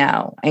leaving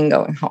now and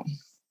going home?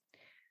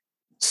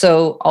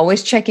 So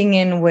always checking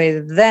in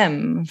with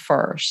them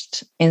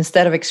first,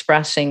 instead of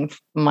expressing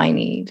my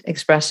need,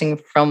 expressing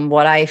from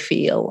what I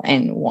feel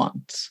and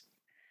want,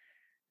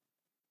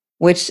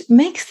 which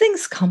makes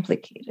things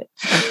complicated.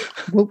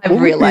 What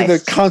would be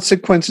the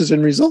consequences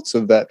and results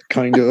of that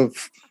kind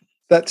of,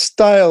 that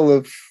style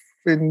of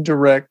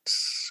indirect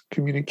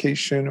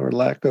communication or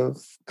lack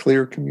of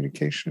clear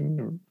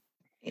communication?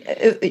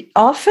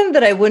 Often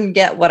that I wouldn't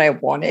get what I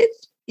wanted,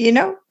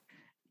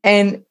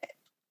 and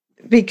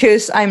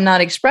because I'm not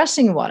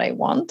expressing what I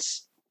want,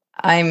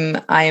 I'm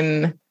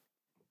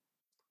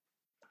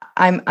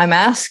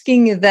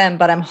asking them,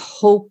 but I'm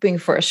hoping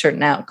for a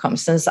certain outcome.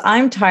 Since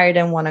I'm tired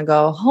and want to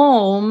go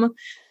home,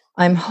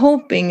 I'm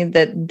hoping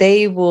that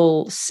they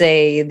will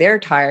say they're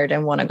tired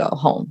and want to go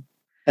home.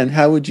 And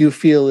how would you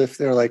feel if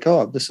they're like,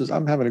 oh,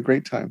 I'm having a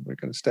great time, we're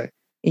going to stay?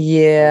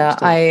 Yeah,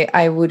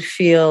 I would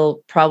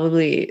feel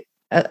probably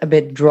a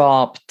bit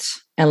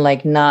dropped and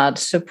like not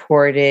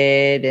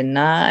supported and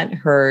not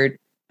heard,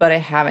 but I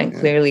haven't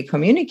clearly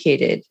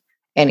communicated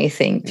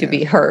anything to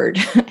be heard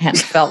and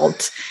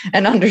felt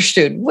and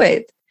understood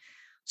with.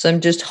 So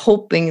I'm just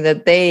hoping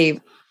that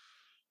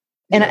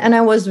and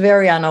I was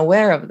very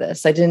unaware of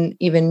this. I didn't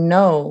even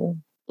know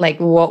like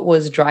what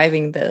was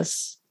driving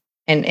this.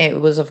 And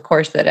it was, of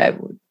course, that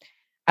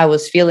I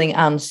was feeling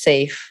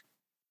unsafe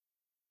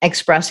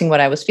expressing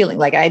what I was feeling.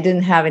 Like I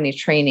didn't have any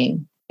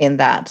training in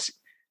that.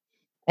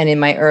 And in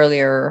my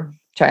earlier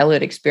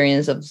childhood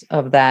experience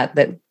of that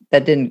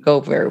didn't go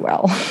very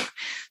well.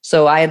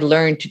 So I had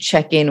learned to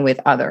check in with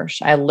others.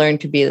 I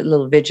learned to be a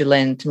little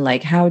vigilant and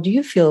like, how do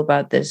you feel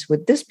about this?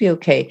 Would this be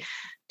okay?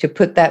 To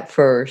put that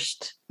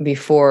first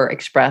before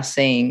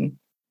expressing,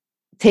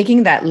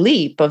 taking that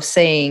leap of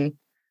saying,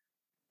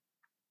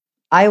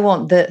 I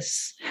want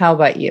this. How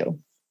about you?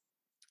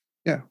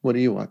 Yeah. What do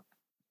you want?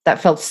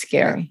 That felt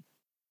scary.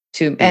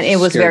 And it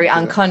was very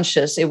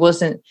unconscious. This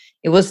wasn't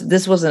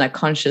a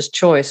conscious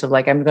choice of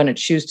like, I'm going to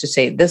choose to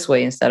say it this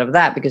way instead of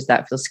that because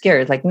that feels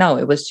scary. It's like, no,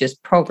 it was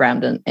just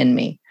programmed in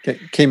me.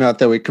 It came out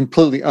that way,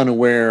 completely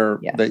unaware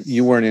that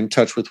you weren't in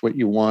touch with what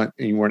you want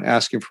and you weren't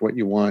asking for what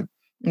you want,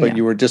 but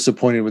you were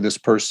disappointed with this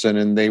person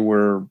and they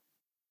were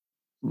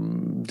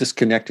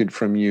disconnected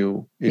from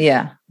you.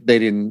 They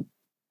didn't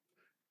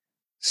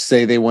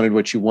say they wanted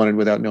what you wanted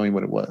without knowing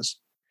what it was.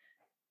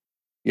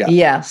 Yeah.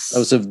 Yes. That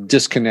was a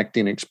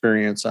disconnecting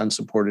experience,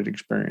 unsupported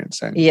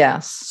experience. And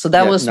yes. So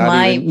that was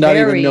not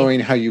even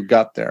knowing how you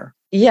got there.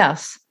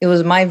 Yes. It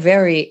was my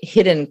very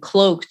hidden,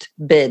 cloaked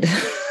bid.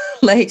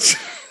 Like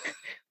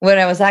when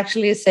I was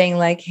actually saying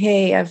like,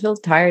 hey, I feel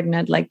tired and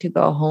I'd like to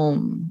go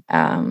home.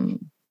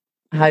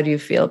 How do you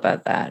feel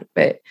about that?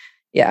 But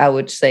yeah, I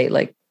would say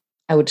like,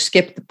 I would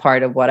skip the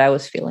part of what I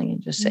was feeling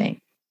and just saying,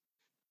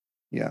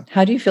 yeah.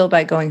 How do you feel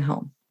about going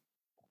home?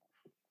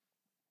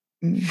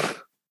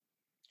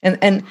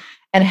 And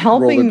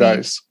helping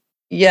me,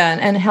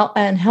 and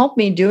help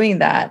me doing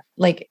that.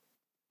 Like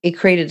it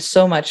created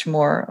so much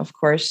more, of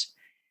course,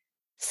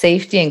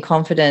 safety and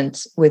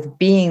confidence with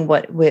being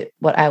what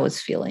I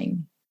was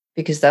feeling,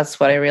 because that's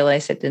what I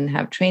realized I didn't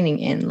have training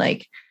in,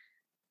 like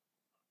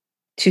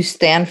to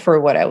stand for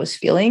what I was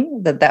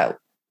feeling, that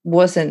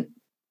wasn't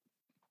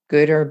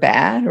good or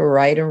bad or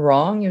right or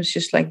wrong. It was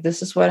just like,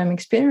 this is what I'm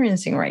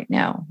experiencing right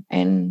now.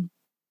 And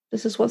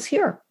this is what's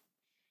here.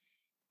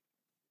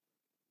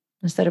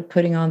 Instead of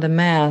putting on the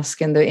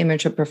mask and the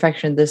image of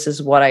perfection, this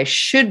is what I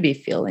should be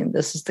feeling.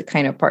 This is the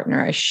kind of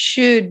partner I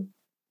should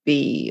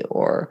be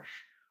or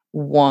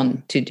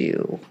want to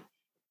do.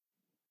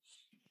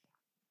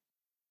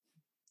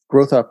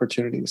 Growth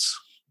opportunities.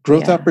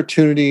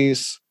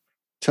 Opportunities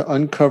to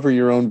uncover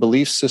your own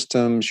belief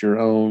systems, your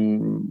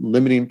own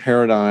limiting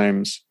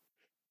paradigms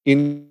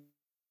in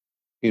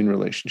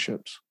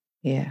relationships.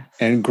 Yeah.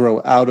 And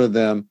grow out of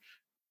them,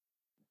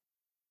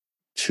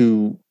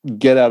 to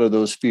get out of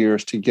those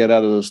fears, to get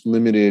out of those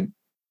limited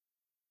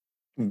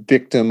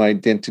victim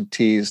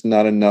identities,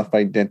 not enough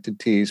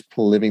identities,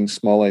 living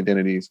small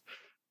identities,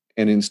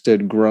 and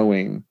instead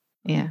growing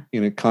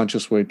in a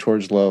conscious way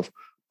towards love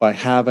by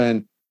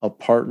having a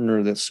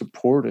partner that's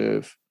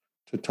supportive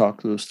to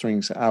talk those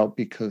things out,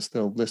 because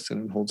they'll listen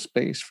and hold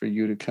space for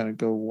you to kind of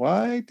go,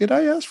 why did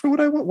I ask for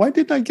what I want? Why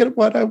didn't I get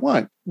what I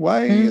want?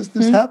 Why is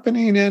this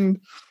happening? And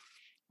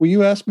will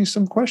you ask me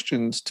some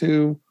questions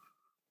to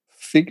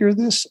figure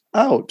this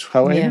out,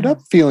 how I ended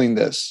up feeling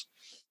this.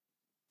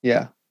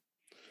 Yeah,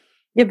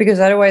 because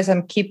otherwise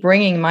I'm keep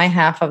bringing my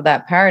half of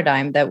that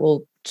paradigm that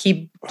will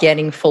keep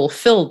getting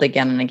fulfilled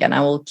again and again.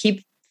 I will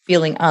keep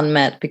feeling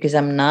unmet because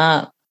I'm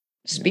not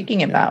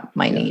speaking about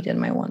my need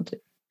and my want to.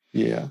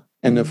 Yeah.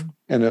 And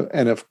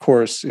of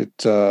course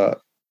it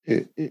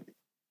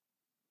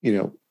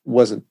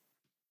wasn't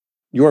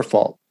your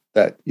fault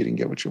that you didn't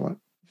get what you want.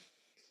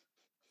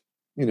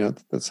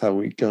 That's how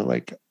we go,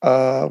 like,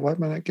 why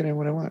am I not getting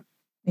what I want?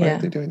 Why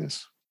aren't they doing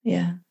this?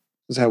 Yeah.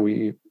 This is how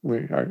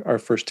our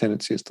first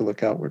tendency is to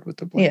look outward with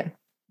the blame. Yeah.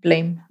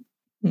 Blame.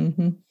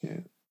 Mm-hmm. Yeah.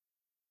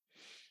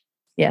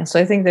 Yeah. So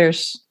I think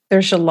there's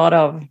a lot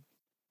of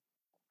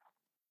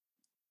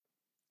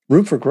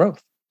room for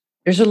growth.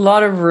 There's a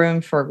lot of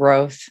room for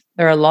growth.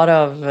 There are a lot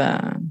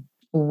of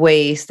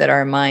ways that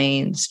our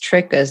minds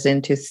trick us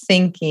into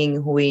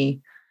thinking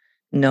we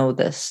know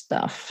this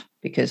stuff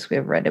because we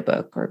have read a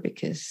book or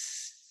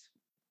because,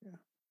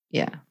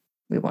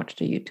 we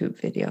watched a YouTube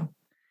video.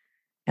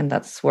 And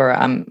that's where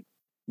I'm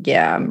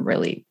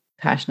really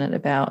passionate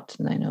about.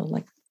 And I know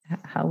like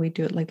how we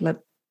do it, like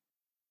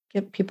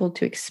get people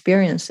to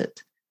experience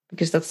it,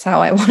 because that's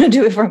how I want to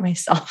do it for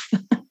myself.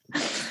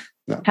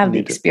 Have the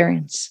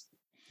experience.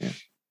 Yeah.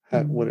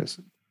 What is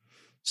it?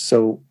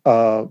 So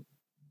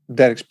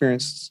that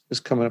experience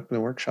is coming up in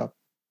the workshop.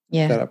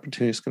 Yeah. That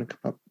opportunity is going to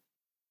come up.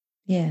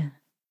 Yeah.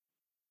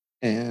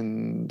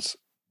 And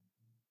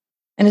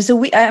it's a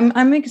week.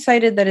 I'm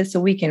excited that it's a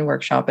weekend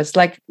workshop. It's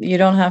like you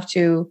don't have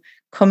to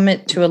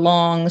commit to a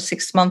long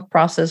 6-month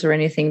process or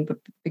anything, but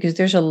because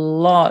there's a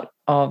lot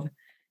of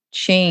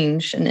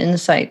change and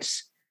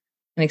insights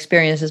and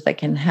experiences that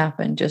can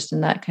happen just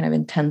in that kind of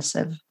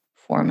intensive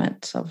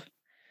format of.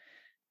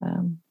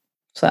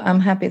 So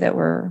I'm happy that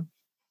we're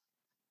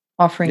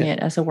offering it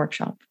as a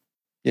workshop.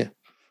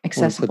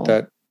 accessible.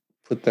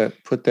 Put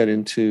that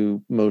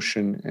into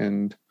motion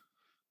and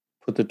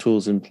put the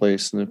tools in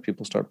place. And if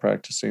people start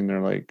practicing,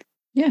 they're like,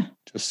 yeah,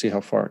 just see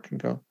how far it can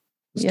go.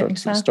 It Yeah,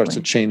 starts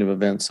a chain of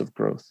events of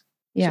growth.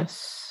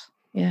 Yes.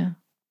 Yeah.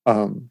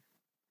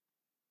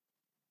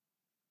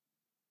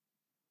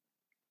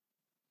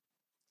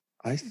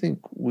 I think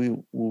we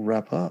will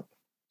wrap up.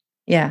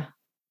 Yeah.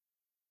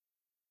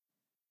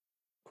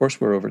 Of course,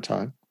 we're over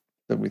time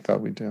than we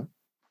thought we'd do.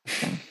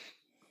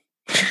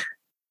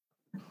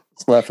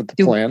 Let's laugh at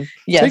the plan.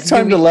 Yes, take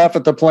time to laugh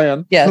at the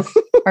plan. Yes.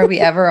 Are we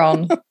ever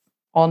on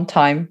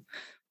time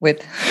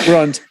with?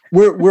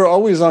 We're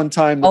always on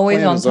time. The always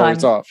plan on is time.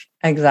 Always off.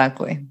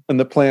 Exactly. And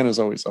the plan is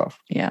always off.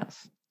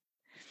 Yes.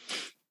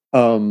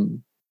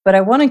 But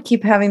I want to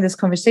keep having this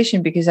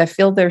conversation because I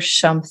feel there's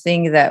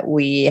something that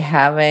we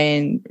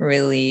haven't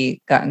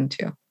really gotten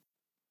to.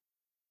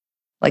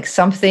 Like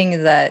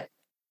something that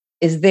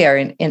is there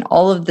in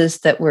all of this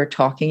that we're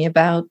talking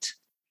about,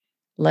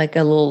 like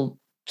a little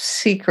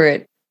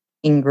secret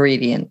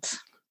ingredient.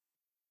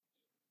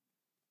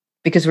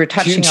 Because we're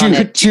touching on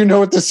it. Do you know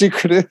what the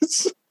secret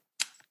is?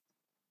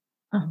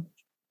 Oh.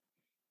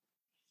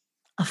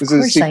 Of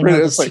course I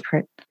know the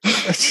secret.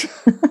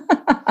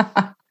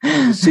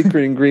 The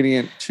secret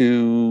ingredient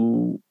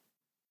to...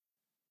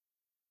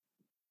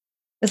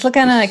 It's like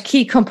a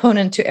key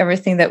component to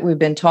everything that we've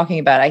been talking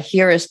about. I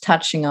hear us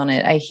touching on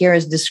it. I hear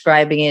us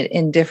describing it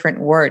in different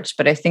words,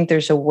 but I think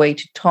there's a way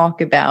to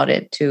talk about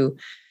it, to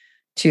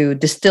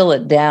distill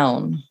it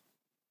down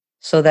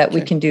so that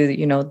we can do,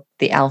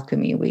 the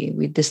alchemy.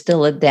 We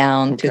distill it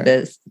down to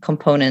the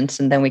components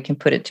and then we can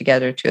put it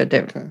together to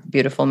a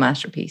beautiful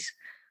masterpiece.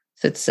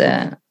 So it's,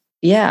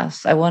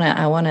 yes, I want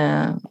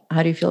to,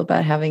 how do you feel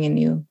about having a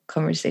new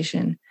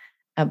conversation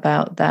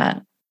about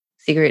that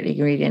secret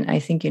ingredient? I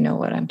think you know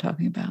what I'm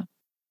talking about.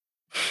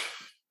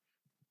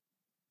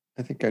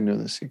 I think I know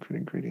the secret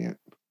ingredient.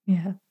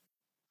 Yeah.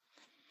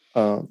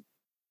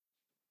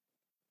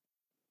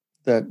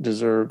 That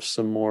deserves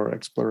some more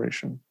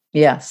exploration.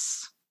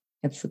 Yes.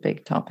 It's a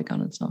big topic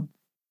on its own.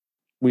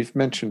 We've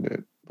mentioned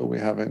it, but we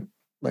haven't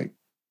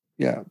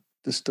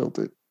distilled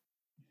it,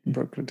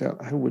 broken it down.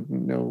 I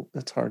wouldn't know.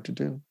 That's hard to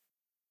do.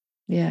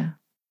 Yeah.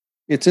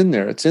 It's in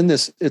there. It's in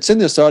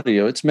this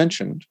audio. It's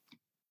mentioned.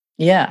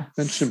 Yeah.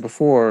 Mentioned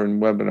before in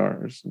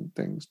webinars and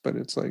things, but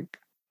it's like,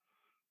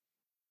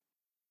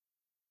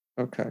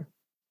 okay.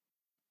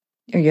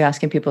 Are you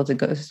asking people to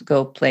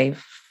go play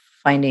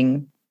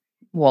Finding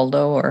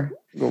Waldo or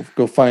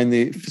go find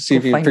see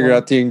if you can figure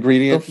out the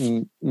ingredient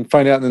and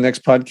find out in the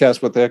next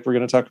podcast what the heck we're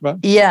going to talk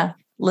about? Yeah.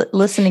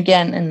 Listen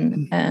again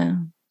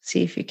and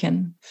see if you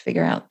can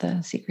figure out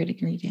the secret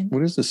ingredient.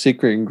 What is the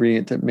secret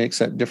ingredient that makes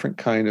that different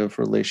kind of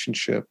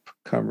relationship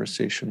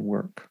conversation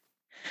work?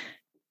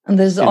 And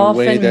there's in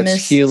often a way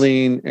that's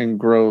healing and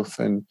growth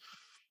and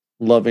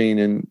loving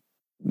and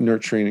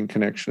nurturing and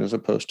connection as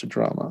opposed to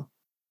drama.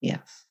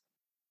 Yes.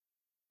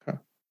 Okay.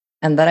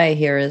 And that I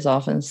hear is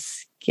often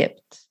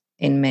skipped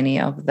in many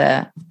of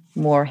the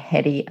more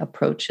heady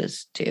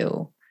approaches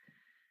to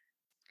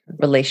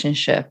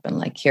relationship and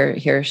like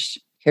here's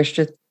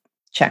the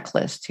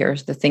checklist,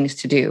 here's the things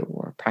to do,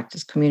 or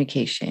practice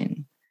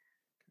communication.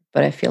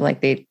 But I feel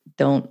like they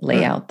don't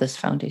lay out this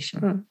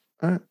foundation.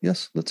 All right.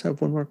 Yes, let's have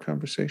one more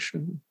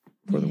conversation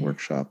for the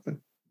workshop.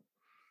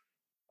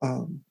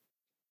 And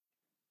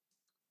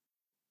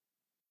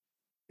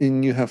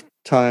you have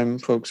time,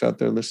 folks out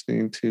there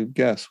listening, to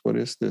guess what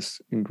is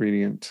this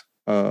ingredient,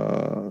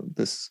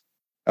 this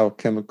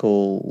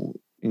alchemical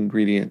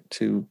ingredient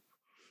to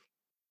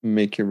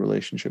make your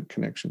relationship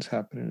connections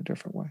happen in a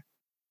different way.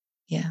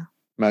 Yeah.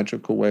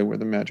 Magical way where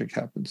the magic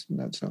happens in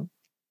that zone.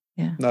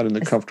 Yeah. Not in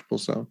the comfortable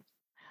zone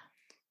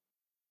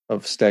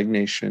of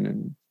stagnation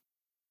and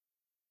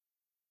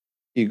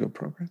ego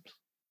programs.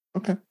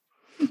 Okay.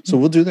 So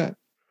we'll do that.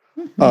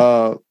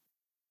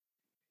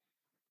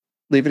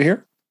 Leave it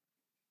here?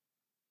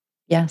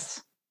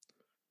 Yes.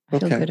 I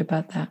feel good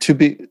about that.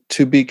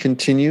 To be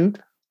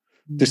continued.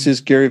 This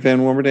is Gary Van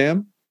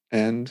Warmerdam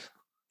and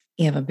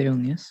Eva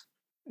Brunius.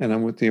 And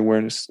I'm with the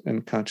Awareness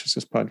and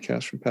Consciousness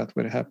podcast from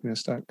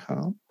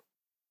pathwaytohappiness.com.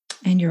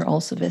 And you're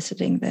also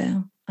visiting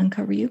the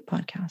Uncover You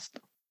podcast.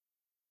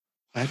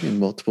 I'm in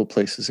multiple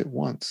places at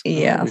once.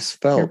 Yeah. I always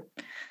felt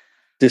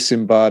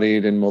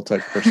disembodied and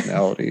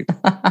multi-personality.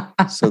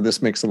 So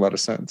this makes a lot of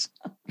sense.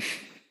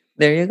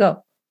 There you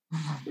go.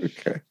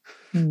 Okay.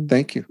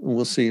 Thank you. And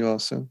we'll see you all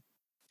soon.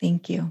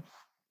 Thank you.